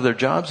hold on to their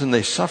jobs, and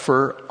they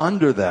suffer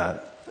under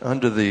that,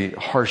 under the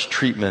harsh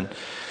treatment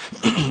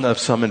of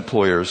some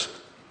employers.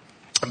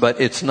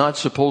 But it's not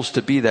supposed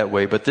to be that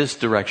way. But this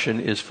direction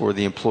is for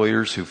the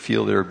employers who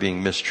feel they're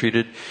being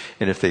mistreated.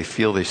 And if they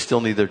feel they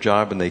still need their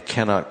job and they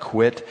cannot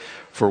quit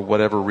for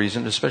whatever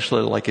reason,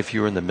 especially like if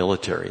you're in the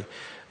military,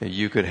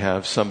 you could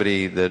have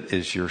somebody that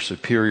is your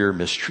superior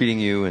mistreating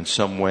you in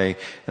some way.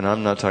 And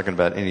I'm not talking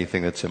about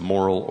anything that's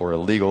immoral or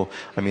illegal.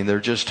 I mean, they're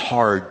just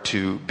hard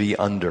to be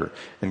under.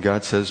 And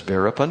God says,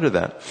 bear up under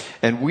that.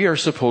 And we are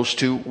supposed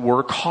to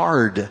work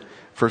hard.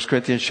 1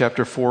 Corinthians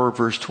chapter 4,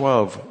 verse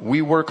 12.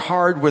 We work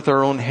hard with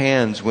our own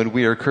hands. When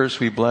we are cursed,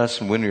 we bless.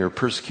 And when we are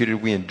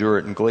persecuted, we endure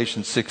it. In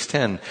Galatians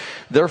 6:10.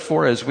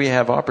 Therefore, as we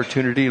have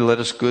opportunity, let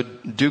us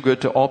do good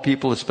to all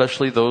people,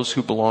 especially those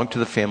who belong to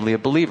the family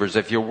of believers.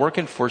 If you're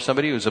working for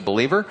somebody who's a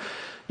believer,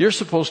 you're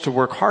supposed to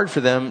work hard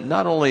for them.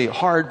 Not only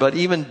hard, but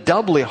even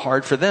doubly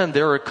hard for them.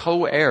 They're a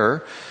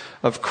co-heir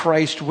of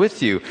Christ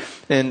with you.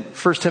 In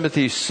 1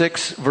 Timothy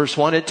 6, verse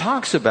 1, it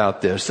talks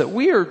about this, that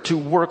we are to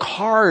work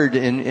hard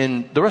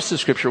in the rest of the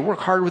scripture. Work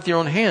hard with your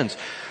own hands.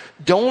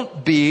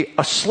 Don't be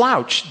a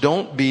slouch.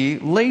 Don't be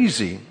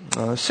lazy.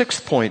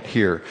 Sixth point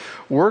here.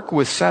 Work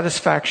with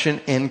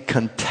satisfaction and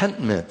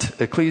contentment.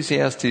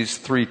 Ecclesiastes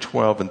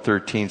 3:12 and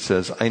 13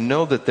 says, "I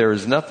know that there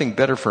is nothing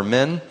better for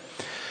men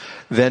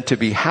than to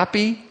be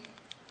happy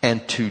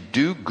and to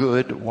do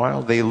good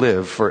while they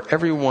live, for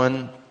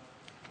everyone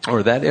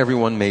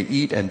may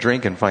eat and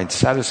drink and find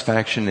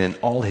satisfaction in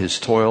all his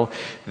toil.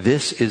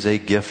 This is a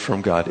gift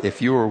from God."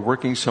 If you are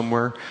working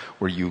somewhere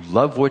where you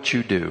love what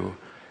you do,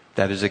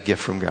 that is a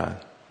gift from God.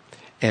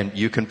 And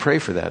you can pray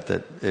for that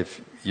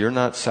if you're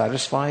not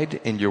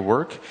satisfied in your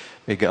work,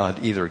 may God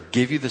either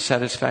give you the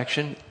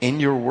satisfaction in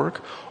your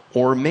work,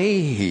 or may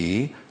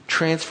he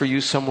transfer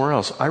you somewhere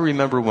else. I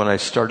remember when I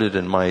started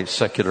in my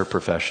secular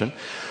profession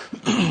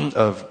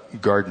of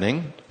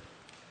gardening,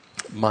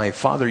 my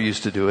father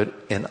used to do it,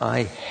 and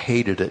I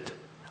hated it.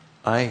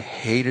 I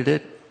hated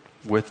it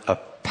with a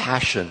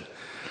passion.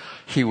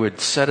 He would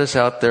set us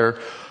out there.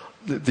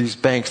 These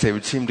banks, they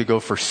would seem to go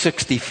for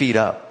 60 feet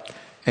up.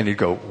 And he'd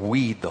go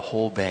weed the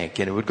whole bank.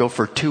 And it would go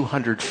for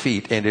 200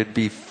 feet. And it'd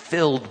be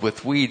filled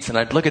with weeds. And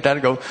I'd look at that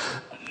and go,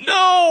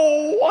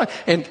 no!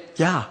 And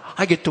yeah,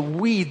 I get to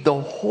weed the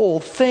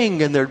whole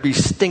thing. And there'd be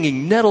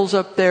stinging nettles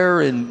up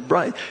there and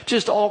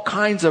just all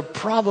kinds of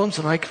problems.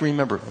 And I can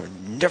remember,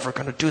 I'm never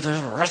going to do this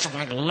the rest of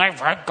my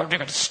life. I'm going to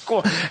go to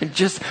school. And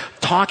just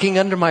talking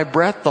under my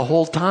breath the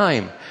whole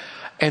time.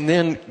 And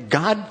then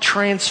God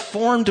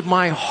transformed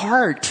my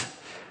heart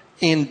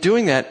in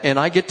doing that, and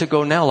I get to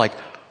go now like,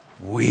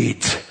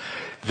 weeds,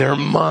 they're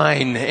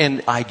mine,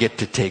 and I get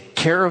to take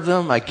care of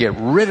them. I get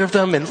rid of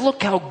them, and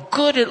look how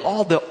good at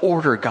all the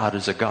order. God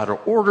is a God of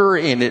order,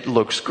 and it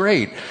looks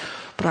great.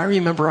 But I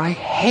remember I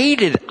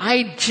hated it.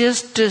 I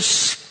just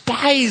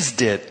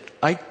despised it.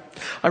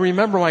 I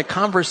remember my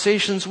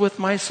conversations with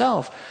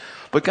myself.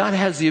 But God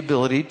has the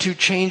ability to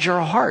change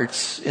our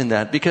hearts in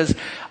that, because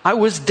I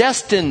was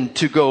destined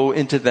to go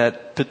into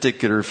that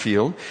particular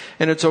field,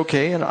 and it's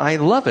okay, and I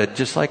love it,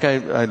 just like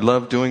I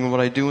love doing what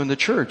I do in the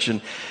church,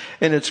 and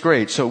it's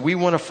great. So we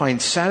want to find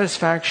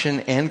satisfaction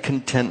and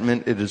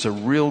contentment. It is a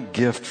real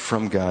gift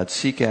from God.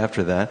 Seek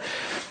after that.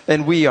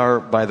 And we are,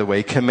 by the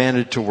way,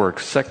 commanded to work.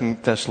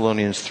 2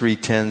 Thessalonians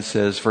 3:10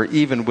 says, "For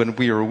even when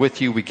we were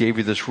with you, we gave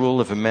you this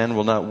rule: if a man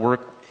will not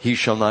work, he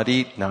shall not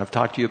eat." Now, I've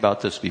talked to you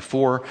about this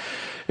before.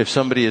 If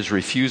somebody is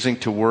refusing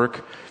to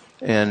work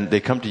and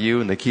they come to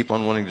you and they keep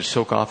on wanting to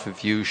soak off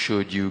of you,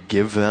 should you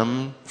give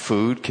them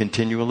food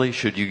continually?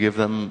 Should you give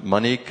them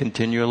money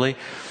continually?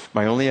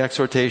 My only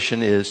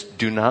exhortation is,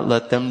 do not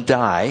let them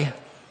die,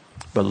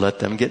 but let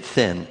them get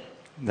thin.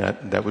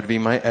 That would be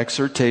my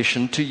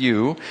exhortation to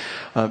you,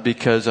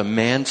 because a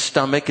man's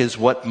stomach is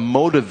what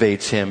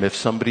motivates him. If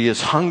somebody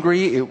is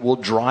hungry, it will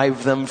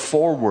drive them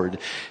forward.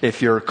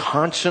 If you're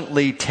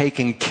constantly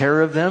taking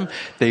care of them,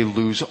 they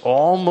lose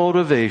all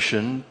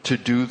motivation to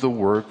do the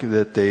work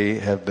that they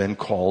have been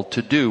called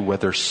to do,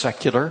 whether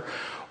secular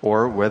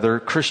or whether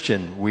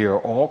Christian. We are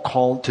all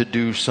called to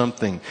do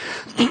something.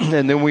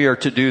 And then we are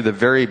to do the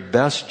very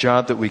best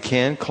job that we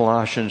can.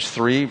 Colossians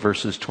 3,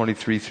 verses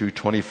 23 through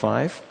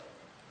 25.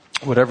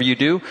 Whatever you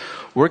do,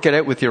 work at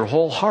it with your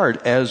whole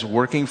heart as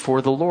working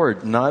for the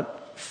Lord,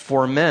 not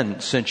for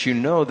men, since you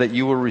know that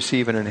you will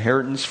receive an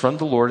inheritance from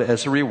the Lord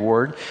as a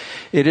reward.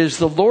 It is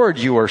the Lord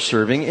you are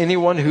serving.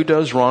 Anyone who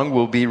does wrong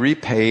will be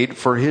repaid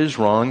for his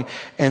wrong,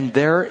 and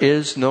there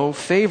is no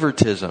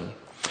favoritism.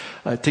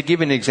 To give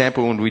you an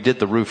example, when we did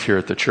the roof here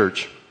at the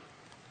church,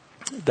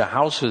 the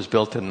house was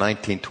built in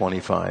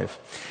 1925.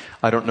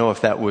 I don't know if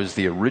that was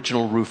the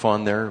original roof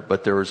on there,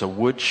 but there was a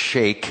wood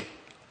shake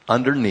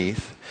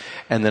underneath.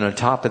 And then on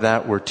top of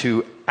that were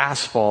 2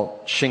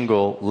 asphalt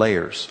shingle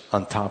layers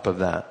on top of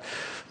that.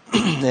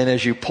 And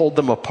as you pulled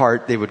them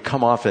apart, they would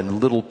come off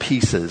in little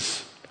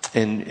pieces.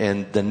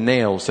 And the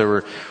nails, there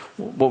were,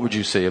 what would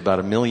you say, about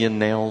 1 million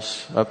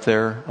nails up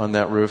there on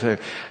that roof?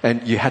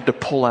 And you had to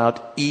pull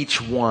out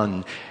each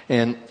one.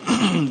 And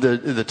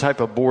the type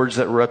of boards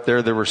that were up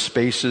there, there were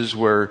spaces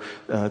where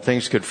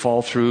things could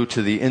fall through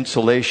to the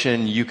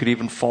insulation. You could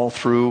even fall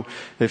through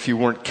if you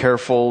weren't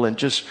careful, and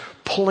just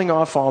pulling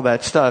off all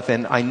that stuff.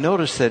 And I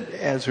noticed that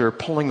as we were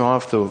pulling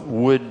off the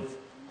wood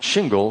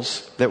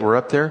shingles that were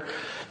up there,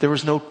 there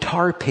was no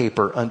tar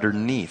paper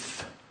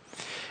underneath.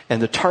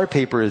 And the tar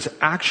paper is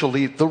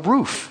actually the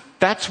roof.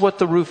 That's what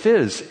the roof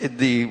is.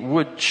 The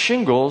wood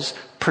shingles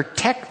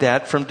protect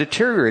that from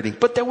deteriorating.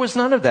 But there was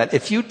none of that.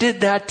 If you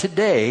did that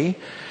today,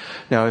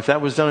 now if that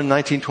was done in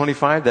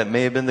 1925, that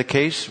may have been the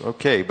case.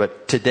 Okay,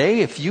 but today,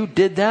 if you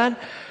did that,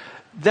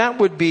 that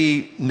would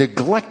be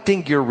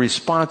neglecting your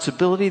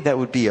responsibility. That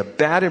would be a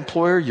bad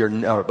employer.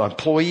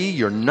 Employee.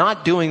 You're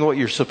not doing what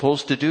you're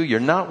supposed to do.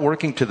 You're not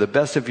working to the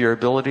best of your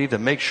ability to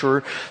make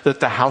sure that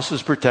the house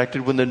is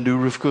protected when the new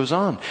roof goes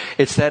on.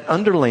 It's that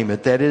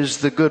underlayment that is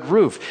the good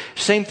roof.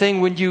 Same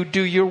thing when you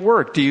do your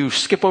work. Do you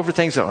skip over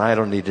things? Oh, I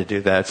don't need to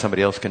do that.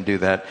 Somebody else can do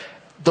that.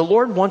 The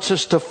Lord wants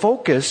us to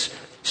focus.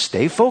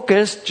 Stay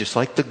focused, just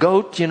like the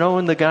goat,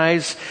 and the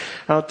guys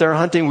out there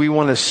hunting. We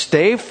want to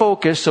stay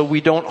focused so we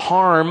don't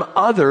harm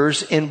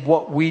others in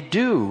what we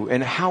do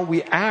and how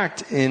we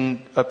act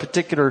in a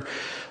particular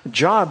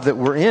job that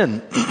we're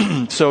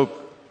in. So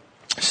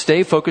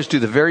stay focused, do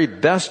the very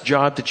best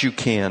job that you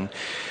can.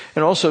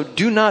 And also,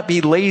 do not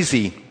be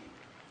lazy.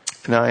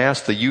 Now, I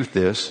asked the youth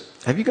this.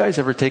 Have you guys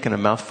ever taken a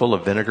mouthful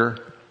of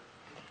vinegar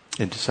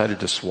and decided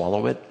to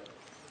swallow it?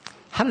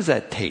 How does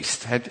that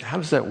taste? How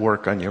does that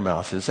work on your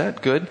mouth? Is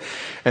that good?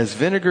 As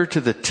vinegar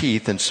to the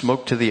teeth and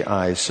smoke to the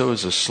eyes, so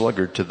is a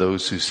sluggard to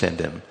those who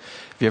send him.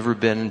 Have you ever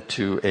been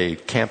to a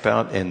camp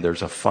out and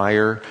there's a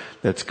fire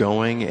that's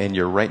going and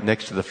you're right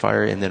next to the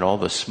fire and then all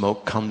the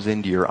smoke comes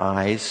into your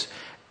eyes?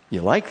 You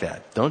like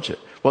that, don't you?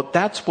 Well,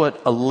 that's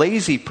what a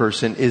lazy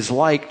person is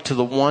like to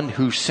the one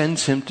who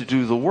sends him to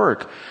do the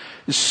work.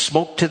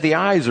 Smoke to the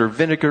eyes or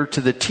vinegar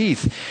to the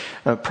teeth.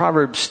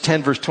 Proverbs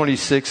 10 verse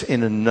 26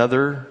 in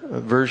another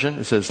version,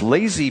 it says,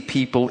 lazy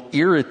people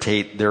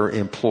irritate their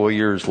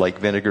employers like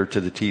vinegar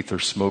to the teeth or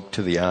smoke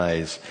to the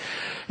eyes.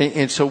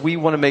 And so we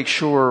want to make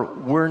sure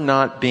we're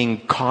not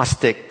being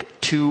caustic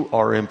to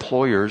our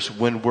employers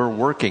when we're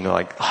working.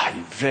 Like,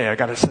 I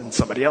got to send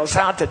somebody else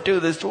out to do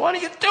this. What are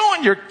you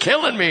doing? You're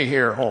killing me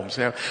here, Holmes.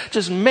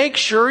 Just make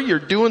sure you're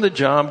doing the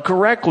job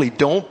correctly.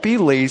 Don't be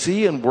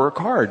lazy and work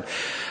hard.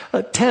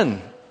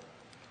 10,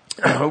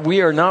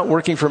 we are not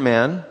working for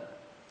man.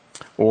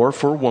 or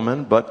for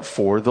woman, but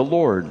for the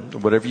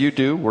Lord. Whatever you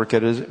do, work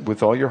at it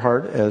with all your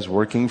heart as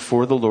working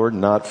for the Lord,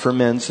 not for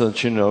men, so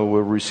that you know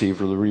will receive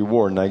the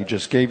reward. And I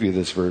just gave you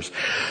this verse.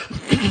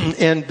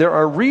 And there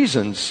are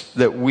reasons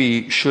that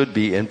we should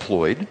be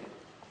employed.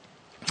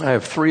 I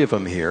have 3 of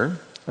them here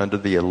under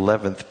the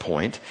 11th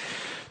point.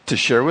 To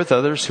share with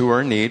others who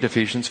are in need,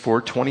 Ephesians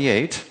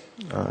 4:28.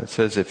 It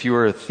says, if you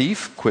are a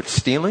thief, quit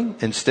stealing.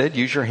 Instead,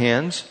 use your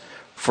hands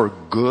for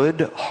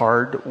good,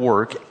 hard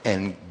work,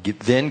 and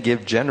then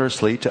give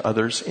generously to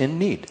others in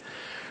need.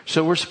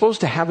 So we're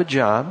supposed to have a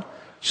job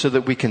so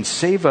that we can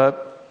save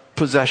up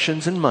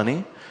possessions and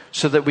money,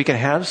 so that we can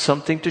have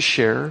something to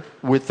share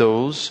with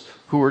those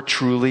who are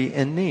truly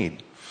in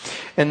need.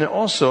 And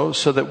also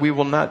so that we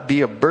will not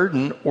be a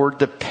burden or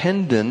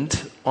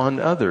dependent on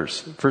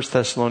others. 1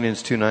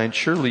 Thessalonians 2:9,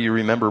 surely you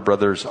remember,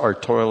 brothers, our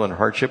toil and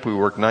hardship. We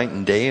work night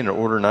and day in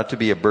order not to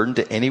be a burden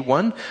to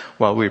anyone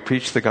while we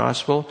preach the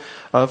gospel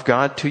of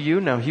God to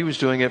you. Now, he was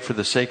doing it for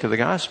the sake of the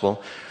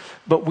gospel.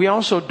 But we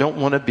also don't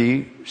want to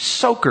be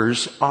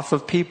soakers off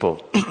of people.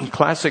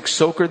 Classic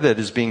soaker that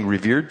is being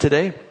revered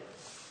today,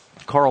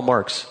 Karl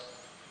Marx.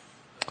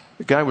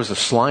 The guy was a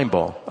slime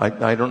ball.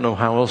 I don't know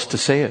how else to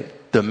say it.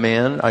 The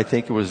man, I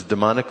think, was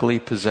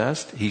demonically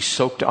possessed. He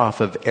soaked off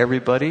of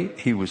everybody.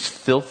 He was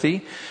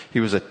filthy.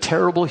 He was a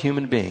terrible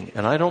human being.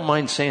 And I don't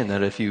mind saying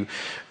that. If you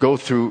go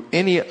through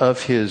any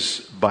of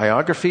his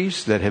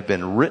biographies that have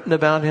been written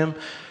about him,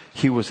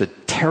 he was a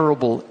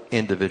terrible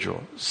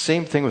individual.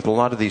 Same thing with a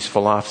lot of these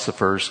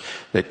philosophers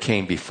that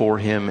came before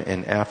him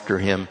and after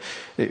him.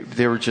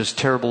 They were just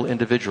terrible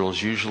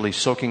individuals, usually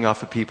soaking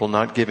off of people,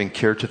 not giving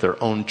care to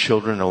their own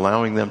children,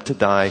 allowing them to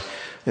die.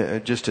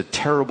 Just a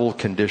terrible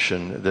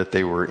condition that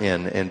they were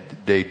in, and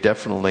they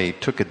definitely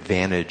took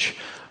advantage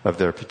of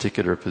their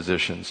particular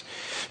positions.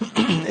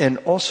 And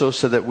also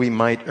so that we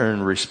might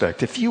earn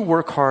respect. If you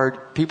work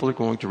hard, people are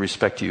going to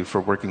respect you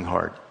for working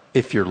hard.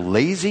 If you're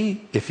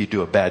lazy, if you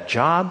do a bad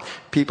job,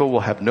 people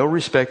will have no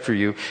respect for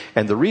you.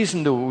 And the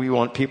reason that we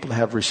want people to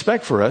have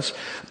respect for us,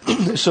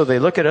 so they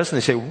look at us and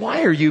they say,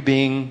 why are you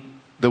being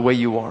the way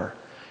you are?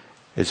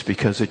 It's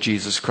because of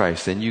Jesus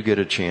Christ. Then you get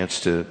a chance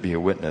to be a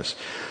witness.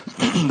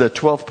 The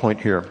 12th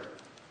point here.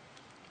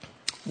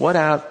 What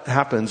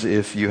happens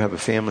if you have a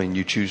family and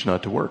you choose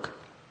not to work?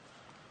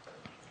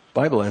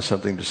 The Bible has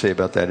something to say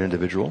about that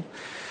individual.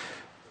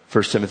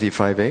 1 Timothy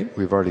 5:8,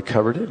 we've already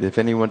covered it. If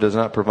anyone does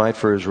not provide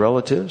for his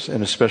relatives,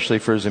 and especially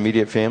for his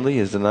immediate family, he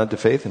is denied the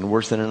faith and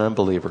worse than an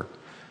unbeliever.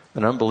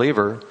 An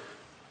unbeliever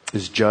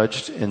is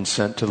judged and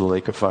sent to the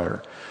lake of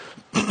fire.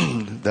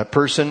 That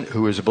person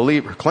who is a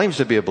believer, claims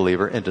to be a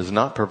believer, and does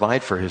not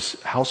provide for his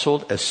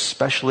household,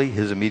 especially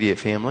his immediate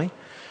family,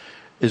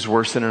 is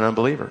worse than an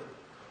unbeliever.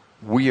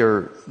 We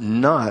are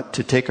not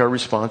to take our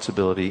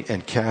responsibility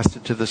and cast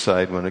it to the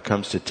side when it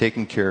comes to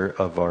taking care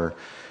of our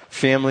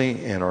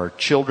family and our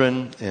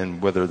children,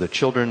 and whether the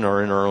children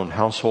are in our own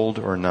household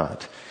or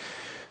not.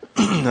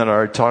 And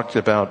I talked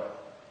about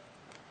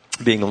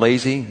being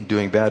lazy,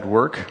 doing bad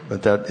work,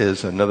 but that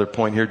is another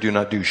point here. Do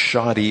not do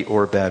shoddy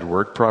or bad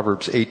work.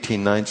 Proverbs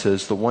 18:9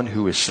 says, the one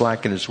who is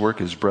slack in his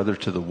work is brother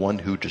to the one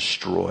who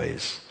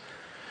destroys.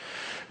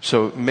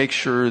 So make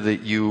sure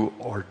that you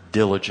are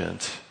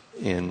diligent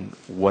in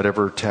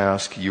whatever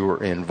task you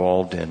are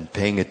involved in,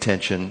 paying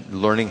attention,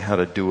 learning how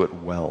to do it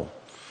well.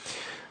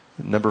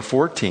 Number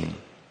 14,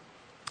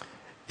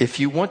 if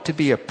you want to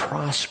be a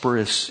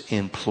prosperous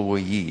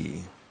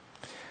employee,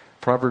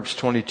 Proverbs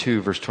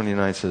 22 verse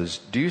 29 says,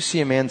 do you see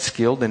a man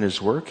skilled in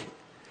his work?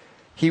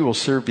 He will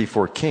serve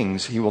before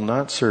kings. He will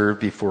not serve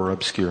before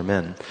obscure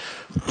men.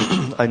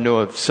 I know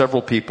of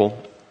several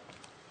people,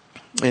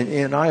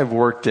 and I have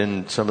worked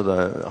in some of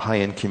the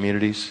high-end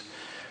communities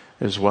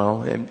as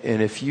well. And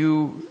if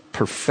you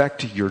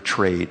perfect your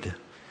trade,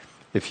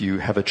 if you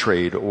have a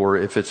trade, or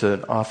if it's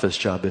an office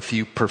job, if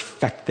you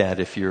perfect that,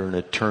 if you're an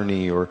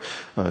attorney or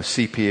a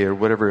CPA or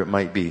whatever it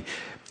might be,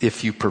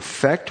 if you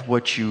perfect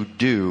what you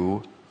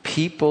do,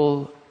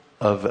 people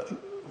of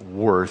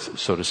worth,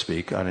 so to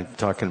speak, I'm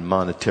talking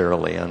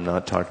monetarily, I'm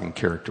not talking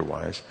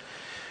character-wise,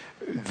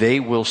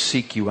 they will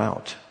seek you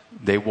out.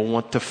 They will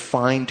want to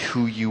find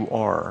who you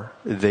are.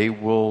 They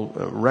will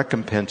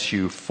recompense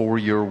you for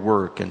your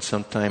work, and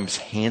sometimes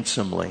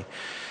handsomely.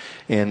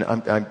 And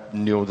I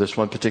knew this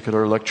one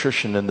particular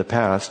electrician in the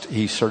past.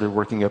 He started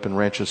working up in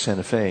Rancho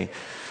Santa Fe.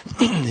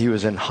 He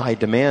was in high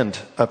demand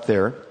up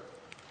there.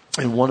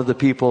 And one of the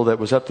people that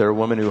was up there, a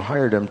woman who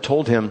hired him,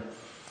 told him,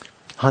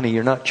 honey,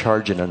 you're not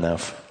charging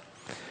enough.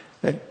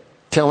 And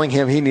telling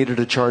him he needed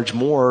to charge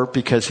more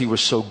because he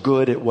was so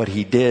good at what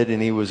he did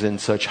and he was in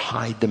such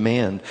high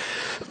demand.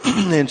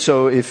 And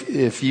so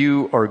if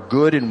you are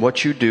good in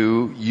what you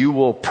do, you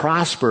will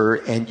prosper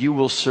and you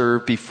will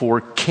serve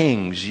before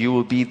kings. You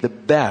will be the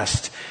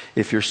best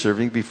if you're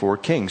serving before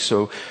kings.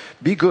 So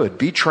be good,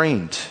 be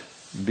trained,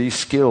 be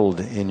skilled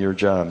in your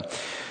job.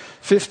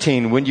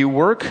 15, when you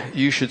work,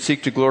 you should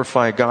seek to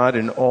glorify God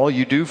in all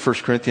you do, 1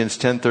 Corinthians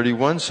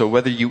 10:31. So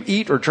whether you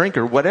eat or drink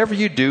or whatever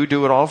you do,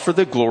 do it all for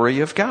the glory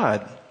of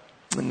God.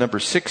 Number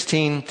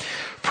 16,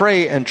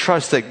 pray and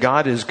trust that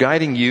God is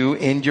guiding you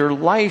in your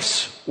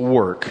life's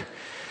work.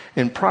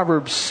 In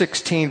Proverbs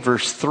 16,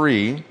 verse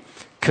 3,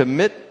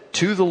 commit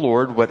to the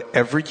Lord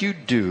whatever you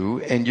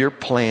do, and your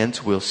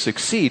plans will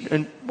succeed.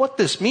 And what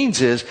this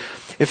means is,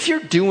 if you're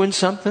doing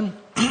something,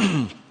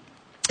 and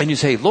you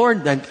say,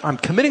 Lord, I'm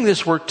committing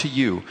this work to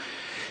you,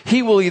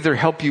 He will either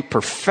help you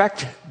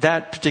perfect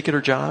that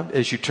particular job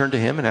as you turn to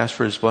Him and ask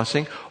for His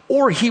blessing,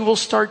 or He will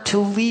start to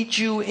lead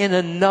you in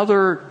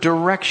another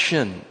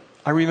direction.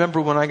 I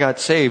remember when I got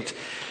saved,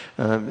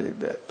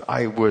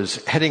 I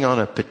was heading on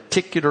a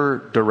particular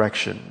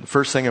direction. The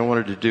first thing I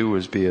wanted to do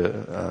was be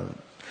a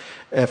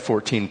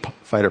F-14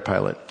 fighter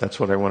pilot. That's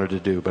what I wanted to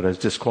do, but I was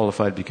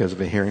disqualified because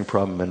of a hearing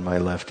problem in my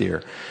left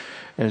ear.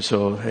 And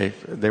so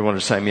they wanted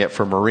to sign me up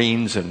for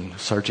Marines and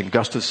Sergeant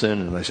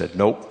Gustafson. And I said,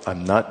 nope,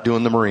 I'm not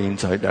doing the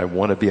Marines. I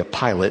want to be a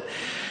pilot.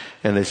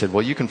 And they said,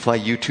 well, you can fly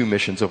U-2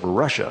 missions over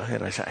Russia.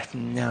 And I said,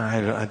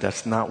 no,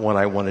 that's not what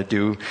I want to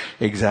do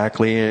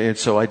exactly. And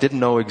so I didn't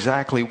know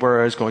exactly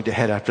where I was going to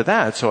head after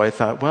that. So I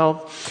thought,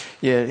 well,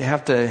 you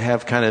have to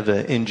have kind of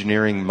an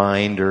engineering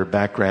mind or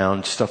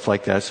background, stuff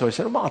like that. So I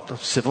said, well, I'm a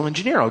civil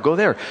engineer. I'll go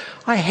there.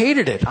 I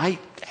hated it. I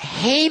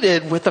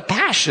hated with a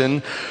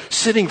passion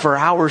sitting for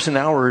hours and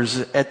hours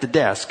at the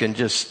desk and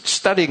just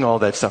studying all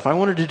that stuff. I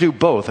wanted to do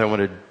both. I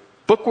wanted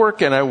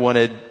bookwork and I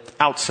wanted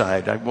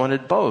outside. I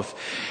wanted both.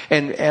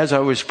 And as I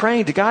was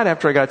praying to God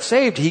after I got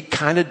saved, He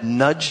kind of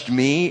nudged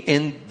me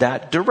in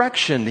that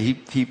direction. He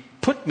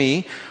put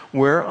me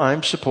where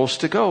I'm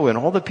supposed to go. And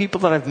all the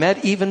people that I've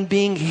met, even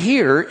being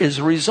here, is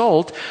a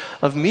result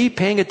of me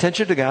paying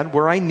attention to God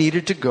where I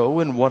needed to go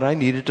and what I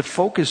needed to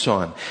focus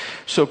on.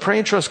 So pray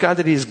and trust God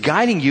that He is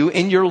guiding you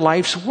in your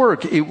life's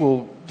work. It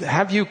will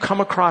have you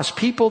come across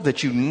people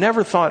that you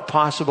never thought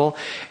possible,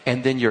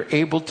 and then you're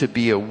able to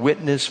be a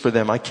witness for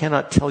them. I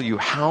cannot tell you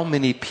how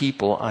many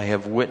people I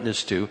have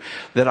witnessed to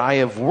that I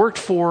have worked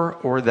for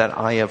or that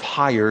I have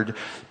hired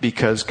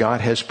because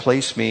God has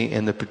placed me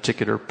in the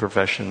particular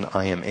profession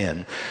I am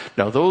in.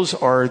 Now, those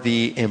are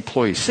the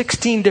employees.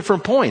 16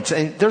 different points,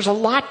 and there's a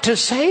lot to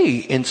say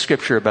in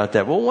Scripture about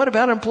that. Well, what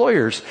about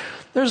employers?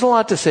 There's a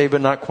lot to say,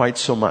 but not quite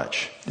so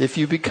much. If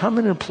you become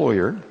an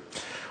employer,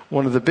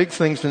 one of the big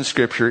things in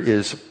Scripture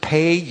is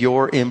pay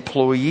your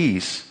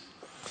employees.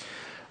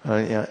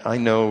 I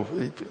know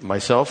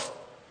myself,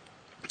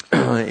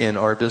 in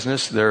our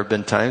business, there have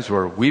been times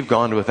where we've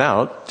gone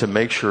without to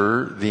make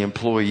sure the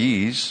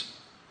employees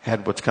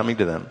had what's coming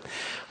to them.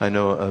 I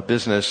know a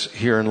business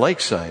here in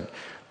Lakeside.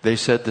 They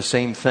said the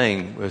same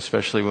thing,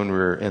 especially when we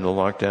were in the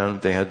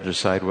lockdown. They had to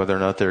decide whether or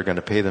not they were going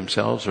to pay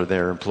themselves or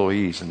their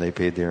employees, and they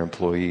paid their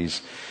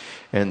employees.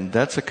 And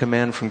that's a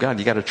command from God.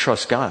 You got to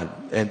trust God.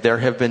 And there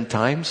have been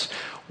times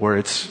where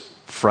it's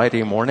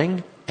Friday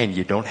morning and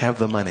you don't have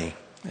the money.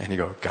 And you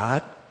go,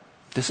 God,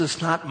 this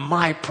is not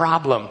my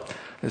problem.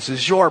 This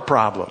is your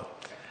problem.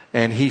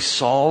 And He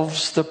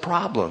solves the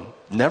problem.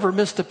 Never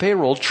missed a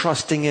payroll,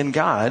 trusting in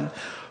God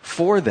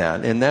for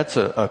that. And that's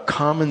a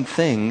common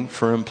thing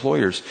for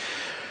employers.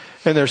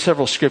 And there are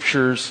several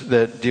scriptures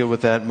that deal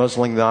with that.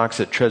 Muzzling the ox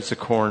that treads the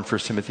corn, 1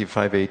 Timothy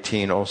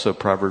 5:18. Also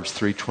Proverbs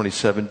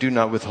 3:27. Do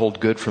not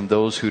withhold good from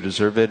those who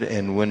deserve it,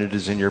 and when it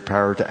is in your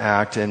power to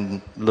act.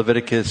 And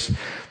Leviticus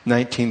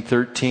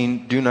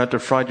 19:13. Do not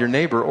defraud your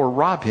neighbor or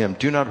rob him.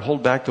 Do not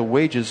hold back the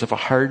wages of a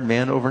hired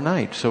man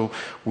overnight. So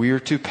we are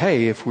to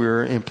pay if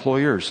we're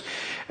employers.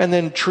 And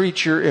then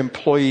treat your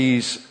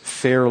employees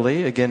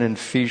fairly. Again in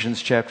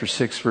Ephesians chapter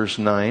 6, verse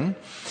 9.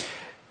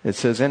 It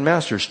says, and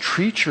masters,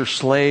 treat your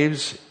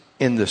slaves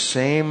in the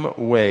same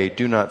way.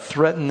 Do not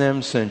threaten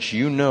them, since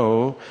you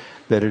know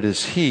that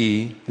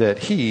He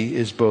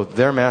is both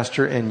their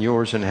master and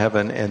yours in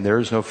heaven, and there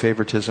is no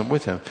favoritism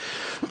with Him.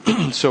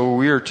 So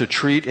we are to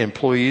treat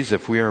employees,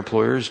 if we are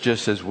employers,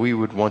 just as we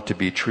would want to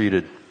be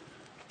treated,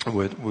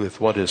 with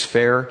what is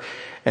fair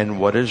and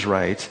what is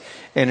right.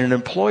 And an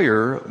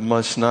employer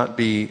must not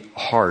be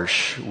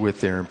harsh with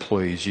their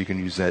employees. You can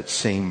use that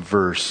same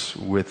verse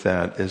with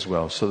that as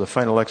well. So the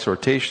final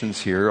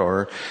exhortations here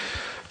are,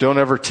 don't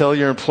ever tell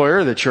your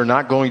employer that you're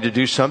not going to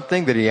do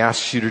something that he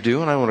asks you to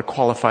do. And I want to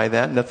qualify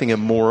that. Nothing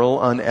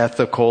immoral,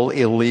 unethical,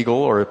 illegal,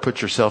 or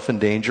put yourself in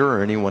danger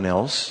or anyone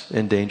else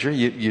in danger.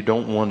 You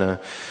don't want to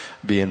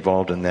be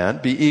involved in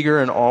that. Be eager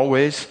and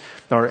always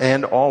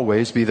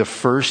be the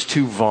first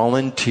to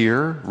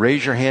volunteer.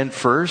 Raise your hand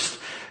first.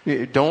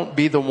 Don't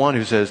be the one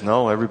who says,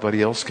 no,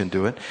 everybody else can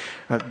do it.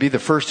 Be the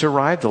first to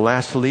arrive, the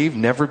last to leave.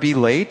 Never be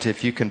late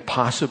if you can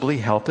possibly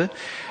help it.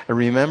 And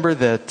remember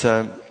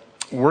that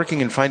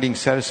working and finding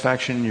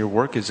satisfaction in your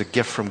work is a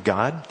gift from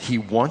God. He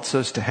wants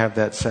us to have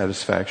that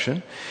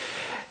satisfaction.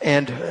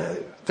 And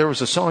there was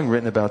a song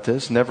written about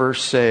this. Never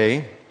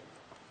say,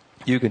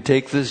 you can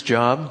take this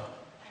job.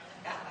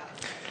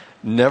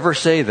 Never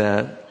say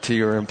that to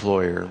your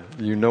employer.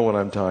 You know what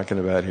I'm talking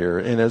about here.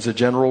 And as a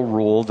general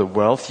rule, the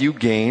wealth you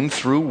gain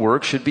through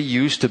work should be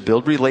used to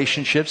build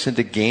relationships and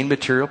to gain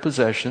material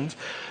possessions,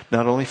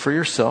 not only for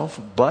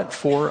yourself, but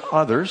for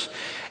others.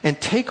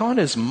 And take on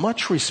as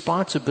much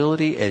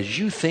responsibility as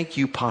you think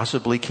you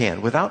possibly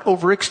can without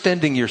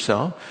overextending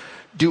yourself.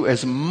 Do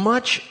as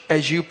much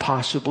as you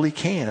possibly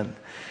can.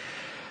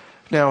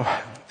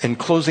 Now, in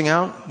closing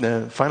out,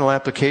 the final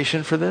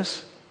application for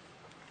this,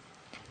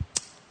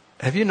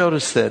 have you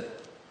noticed that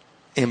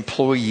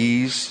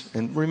employees,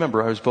 and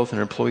remember I was both an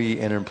employee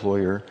and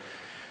employer,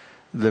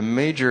 the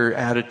major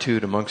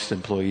attitude amongst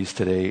employees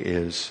today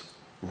is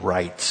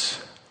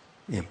rights.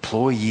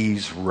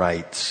 Employees'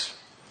 rights.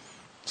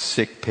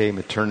 Sick pay,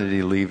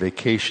 maternity leave,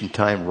 vacation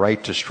time,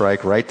 right to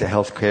strike, right to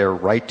health care,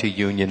 right to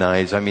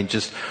unionize. I mean,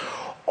 just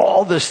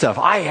all this stuff.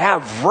 I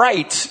have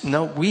rights.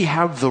 No, we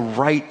have the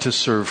right to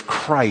serve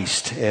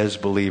Christ as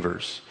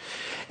believers.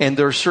 And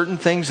there are certain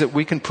things that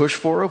we can push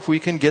for. If we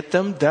can get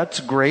them, that's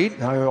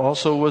great. I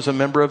also was a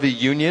member of a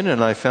union,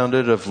 and I found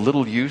it of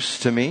little use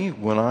to me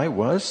when I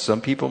was.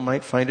 Some people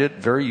might find it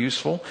very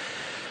useful,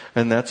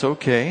 and that's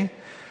okay.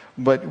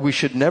 But we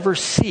should never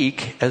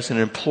seek, as an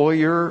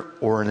employer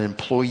or an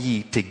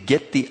employee, to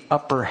get the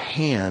upper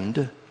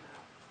hand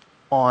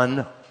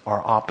on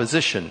our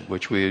opposition,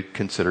 which we would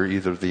consider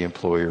either the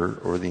employer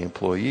or the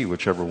employee,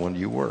 whichever one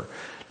you were.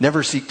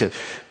 Never seek to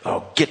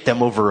get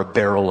them over a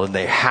barrel and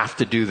they have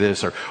to do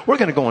this, or we're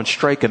going to go on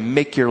strike and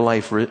make your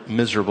life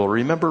miserable.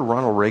 Remember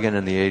Ronald Reagan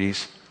in the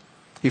 80s?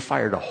 He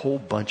fired a whole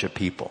bunch of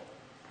people.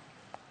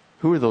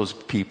 Who are those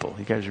people?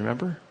 You guys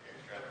remember?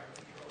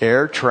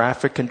 Air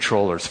traffic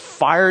controllers.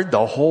 Fired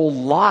the whole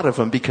lot of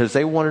them because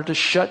they wanted to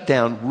shut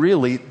down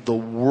really the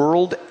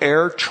world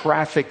air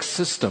traffic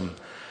system.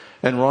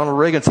 And Ronald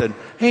Reagan said,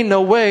 hey,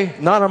 no way,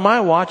 not on my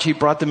watch. He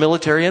brought the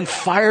military in,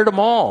 fired them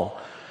all.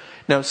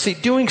 Now, see,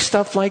 doing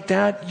stuff like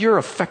that, you're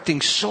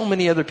affecting so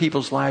many other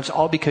people's lives,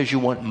 all because you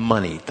want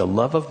money. The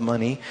love of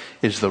money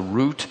is the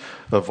root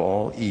of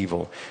all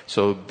evil.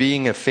 So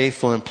being a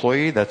faithful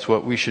employee, that's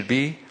what we should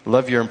be.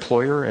 Love your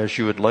employer as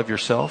you would love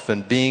yourself.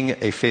 And being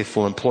a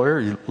faithful employer,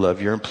 you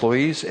love your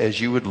employees as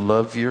you would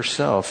love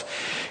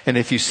yourself. And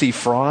if you see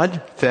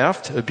fraud,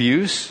 theft,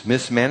 abuse,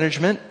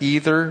 mismanagement,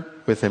 either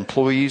with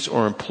employees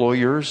or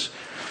employers,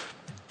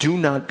 do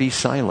not be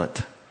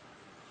silent.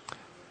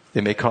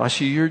 It may cost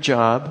you your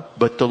job,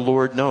 but the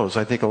Lord knows.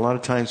 I think a lot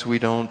of times we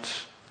don't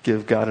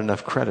give God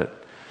enough credit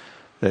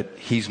that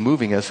He's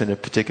moving us in a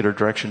particular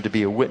direction to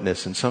be a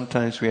witness. And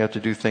sometimes we have to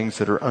do things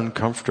that are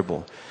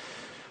uncomfortable.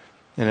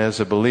 And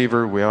as a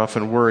believer, we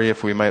often worry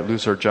if we might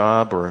lose our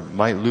job or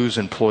might lose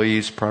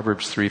employees.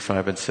 Proverbs 3,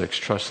 5, and 6.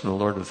 Trust in the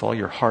Lord with all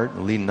your heart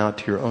and lean not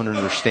to your own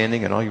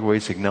understanding. In all your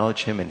ways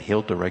acknowledge Him and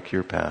He'll direct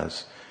your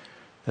paths.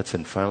 That's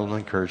a final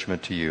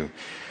encouragement to you.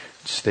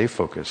 Stay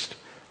focused.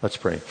 Let's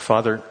pray.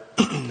 Father,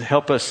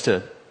 help us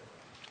to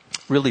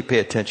really pay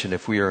attention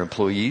if we are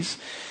employees,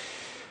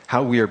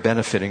 how we are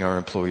benefiting our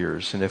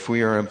employers. And if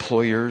we are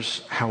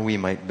employers, how we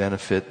might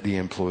benefit the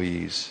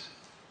employees.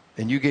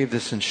 And you gave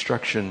this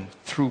instruction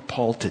through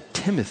Paul to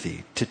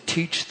Timothy to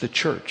teach the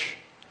church.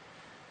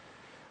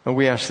 And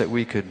we ask that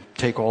we could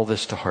take all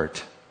this to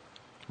heart.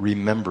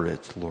 Remember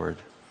it, Lord.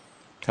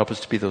 Help us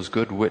to be those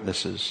good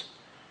witnesses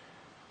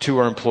to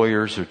our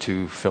employers or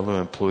to fellow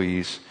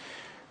employees,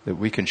 that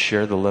we can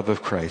share the love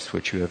of Christ,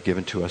 which you have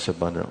given to us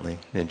abundantly.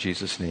 In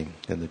Jesus' name.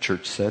 And the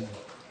church said,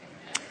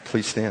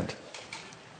 please stand.